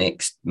 What's the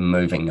next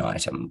moving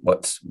item?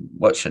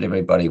 What should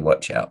everybody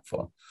watch out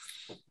for?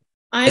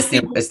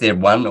 Is there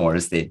one, or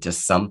is there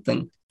just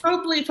something?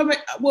 Probably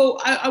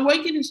I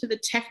won't get into the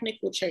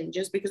technical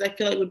changes because I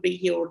feel like it would be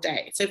here all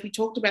day. So if we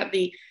talked about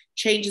the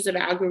changes of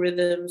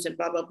algorithms and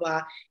blah, blah,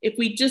 blah, if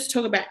we just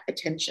talk about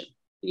attention,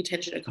 the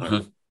attention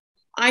economy,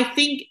 I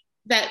think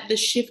that the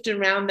shift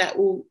around that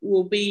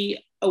will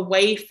be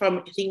away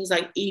from things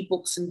like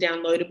ebooks and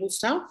downloadable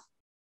stuff.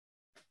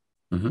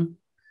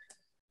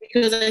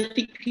 Because I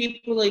think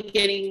people are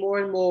getting more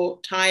and more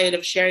tired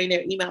of sharing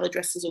their email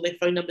addresses or their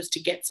phone numbers to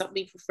get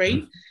something for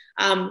free.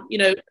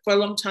 For a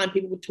long time,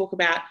 people would talk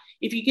about,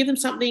 if you give them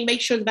something, make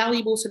sure it's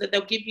valuable so that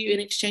they'll give you in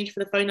exchange for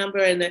the phone number.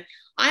 And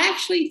I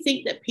actually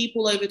think that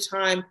people over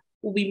time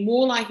will be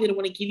more likely to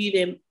want to give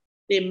you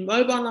their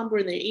mobile number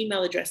and their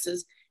email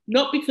addresses,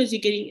 not because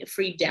you're getting a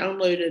free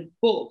downloaded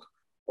book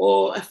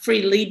or a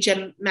free lead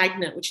gen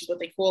magnet, which is what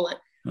they call it,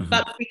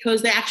 but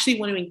because they actually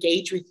want to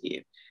engage with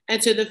you.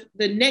 And so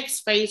the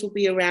next phase will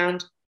be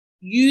around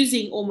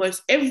using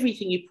almost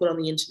everything you put on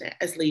the internet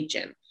as lead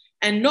gen.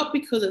 And not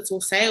because it's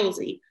all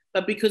salesy,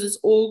 but because it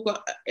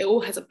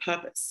all has a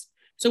purpose.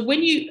 So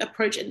when you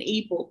approach an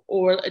ebook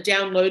or a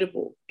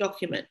downloadable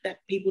document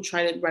that people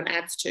try to run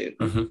ads to,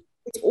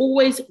 it's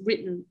always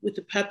written with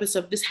the purpose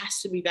of this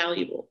has to be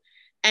valuable.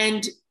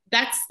 And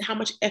that's how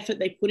much effort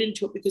they put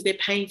into it because they're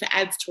paying for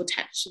ads to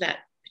attach to that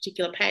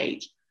particular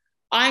page.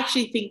 I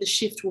actually think the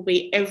shift will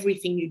be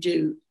everything you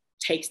do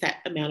takes that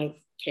amount of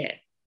care.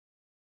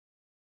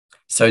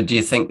 So do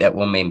you think that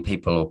will mean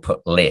people will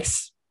put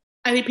less?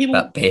 I think people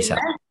but better,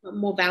 less, but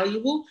more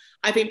valuable.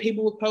 I think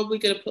people are probably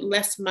going to put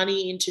less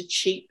money into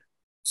cheap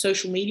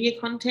social media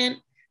content,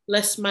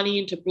 less money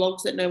into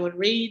blogs that no one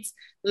reads,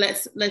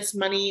 less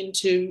money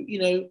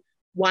into,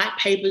 white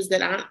papers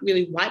that aren't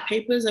really white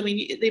papers. I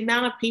mean, the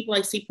amount of people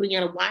I see putting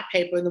out a white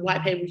paper, and the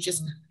white paper is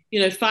just,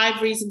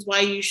 5 reasons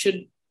why you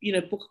should,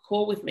 book a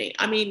call with me.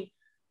 I mean,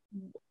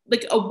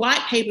 like a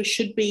white paper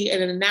should be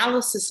an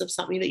analysis of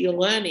something that you're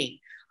learning.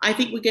 I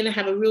think we're going to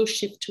have a real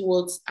shift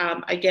towards,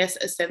 I guess,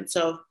 a sense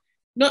of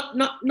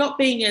not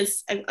being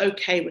as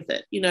okay with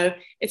it.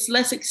 It's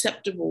less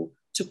acceptable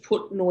to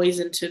put noise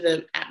into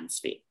the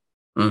atmosphere.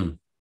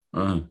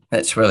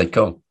 That's really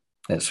cool.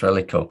 That's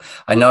really cool.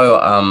 I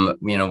know,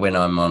 when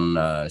I'm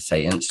on,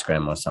 say,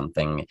 Instagram or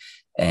something,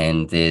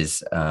 and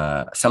there's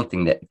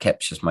something that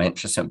captures my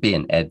interest, it'd be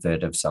an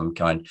advert of some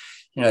kind.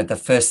 The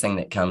first thing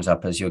that comes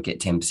up is you'll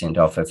get 10%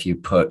 off if you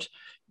put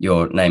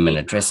your name and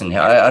address in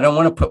here. I don't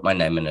want to put my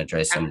name and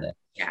address in there.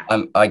 Yeah.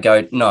 I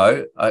go,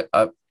 no,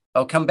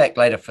 I'll come back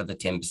later for the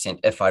 10%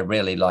 if I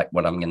really like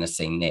what I'm going to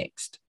see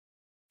next.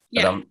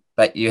 Yeah.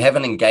 But you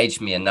haven't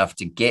engaged me enough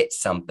to get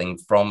something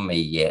from me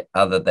yet,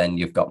 other than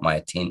you've got my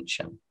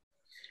attention.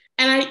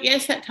 And I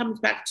guess that comes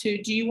back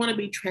to, do you want to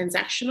be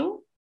transactional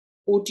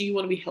or do you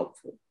want to be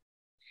helpful?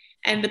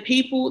 And the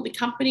people, the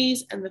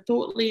companies and the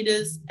thought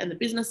leaders and the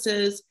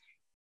businesses,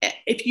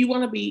 if you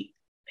want to be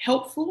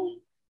helpful,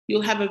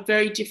 you'll have a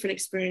very different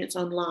experience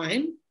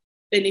online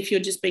than if you're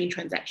just being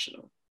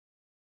transactional.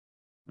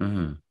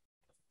 Mm-hmm.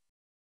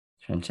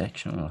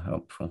 Transactional,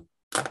 helpful.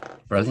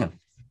 Brilliant.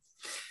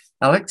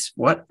 Alex,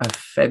 what a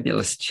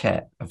fabulous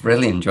chat. I've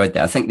really enjoyed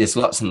that. I think there's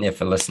lots in there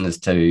for listeners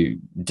to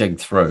dig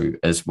through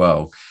as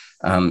well.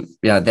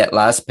 That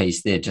last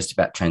piece there, just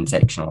about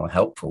transactional,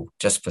 helpful,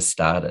 just for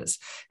starters.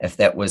 If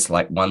that was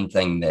like one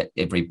thing that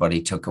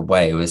everybody took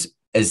away was,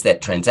 is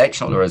that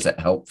transactional or is it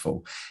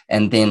helpful?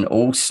 And then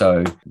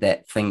also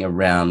that thing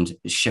around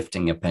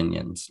shifting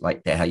opinions,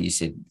 like that, how you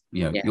said,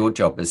 your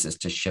job is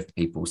to shift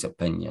people's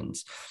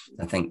opinions.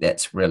 I think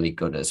that's really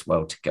good as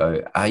well to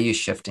go, are you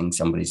shifting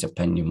somebody's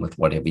opinion with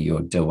whatever you're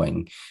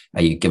doing?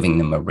 Are you giving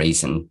them a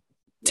reason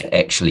to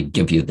actually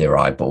give you their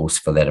eyeballs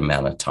for that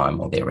amount of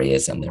time, or their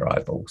ears and their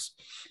eyeballs?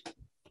 I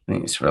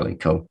think it's really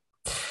cool.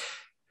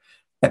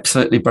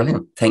 Absolutely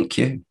brilliant. Thank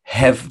you.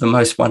 Have the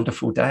most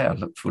wonderful day. I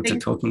look forward to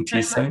talking to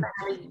you soon.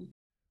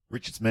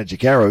 Richard's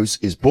Magic Arrows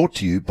is brought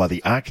to you by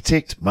the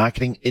Architect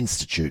Marketing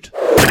Institute.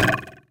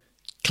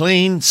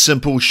 Clean,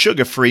 simple,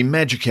 sugar-free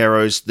magic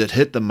arrows that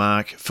hit the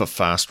mark for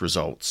fast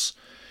results.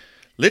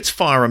 Let's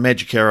fire a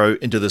magic arrow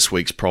into this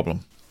week's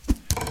problem.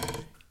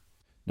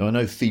 Now, I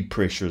know feed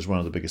pressure is one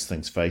of the biggest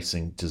things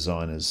facing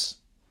designers.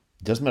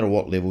 It doesn't matter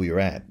what level you're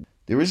at.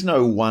 There is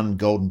no one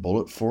golden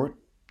bullet for it.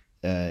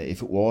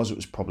 If it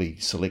was probably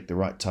select the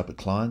right type of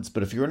clients.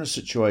 But if you're in a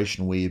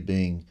situation where you're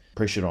being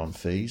pressured on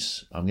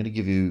fees, I'm going to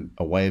give you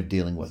a way of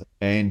dealing with it.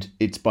 And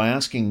it's by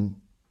asking,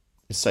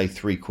 say,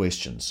 3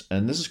 questions.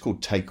 And this is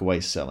called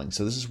takeaway selling.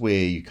 So this is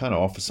where you kind of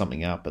offer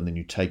something up and then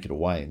you take it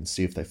away and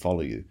see if they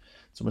follow you.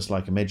 It's almost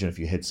like, imagine if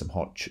you had some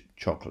hot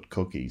chocolate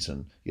cookies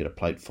and you had a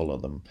plate full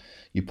of them.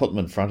 You put them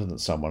in front of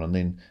someone and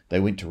then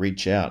they went to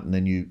reach out and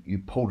then you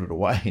pulled it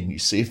away and you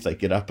see if they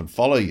get up and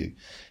follow you.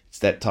 It's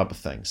that type of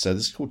thing. So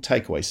this is called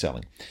takeaway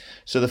selling.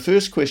 So the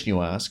first question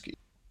you ask,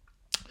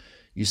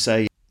 you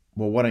say,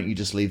 well, why don't you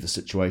just leave the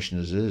situation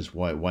as it is?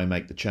 Why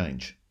make the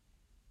change?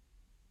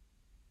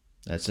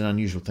 That's an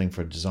unusual thing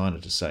for a designer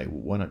to say.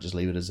 Well, why not just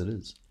leave it as it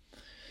is?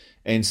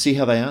 And see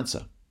how they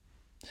answer.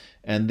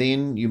 And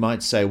then you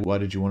might say, why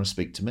did you want to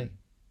speak to me?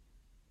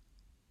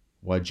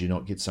 Why did you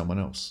not get someone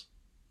else?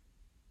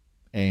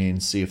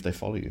 And see if they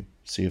follow you.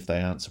 See if they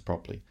answer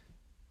properly.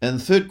 And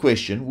the third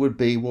question would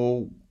be,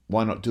 well,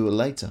 why not do it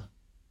later?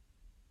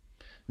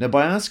 Now,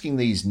 by asking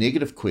these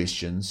negative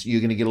questions, you're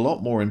going to get a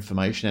lot more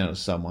information out of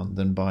someone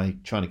than by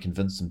trying to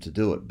convince them to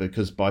do it,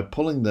 because by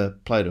pulling the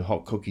plate of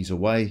hot cookies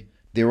away,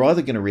 they're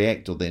either going to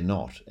react or they're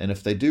not. And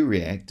if they do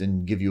react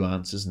and give you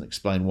answers and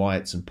explain why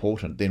it's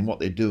important, then what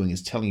they're doing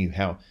is telling you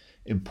how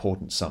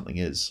important something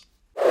is.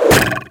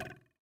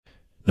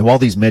 Now, while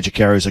these magic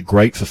arrows are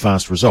great for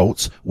fast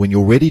results, when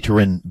you're ready to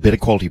run better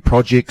quality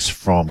projects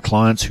from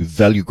clients who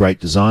value great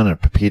design and are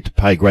prepared to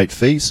pay great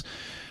fees,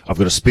 I've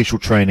got a special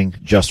training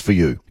just for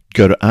you.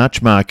 Go to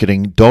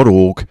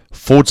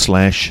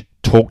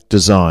archmarketing.org/talk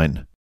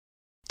design.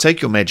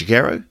 Take your magic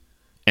arrow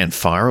and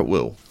fire at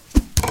will.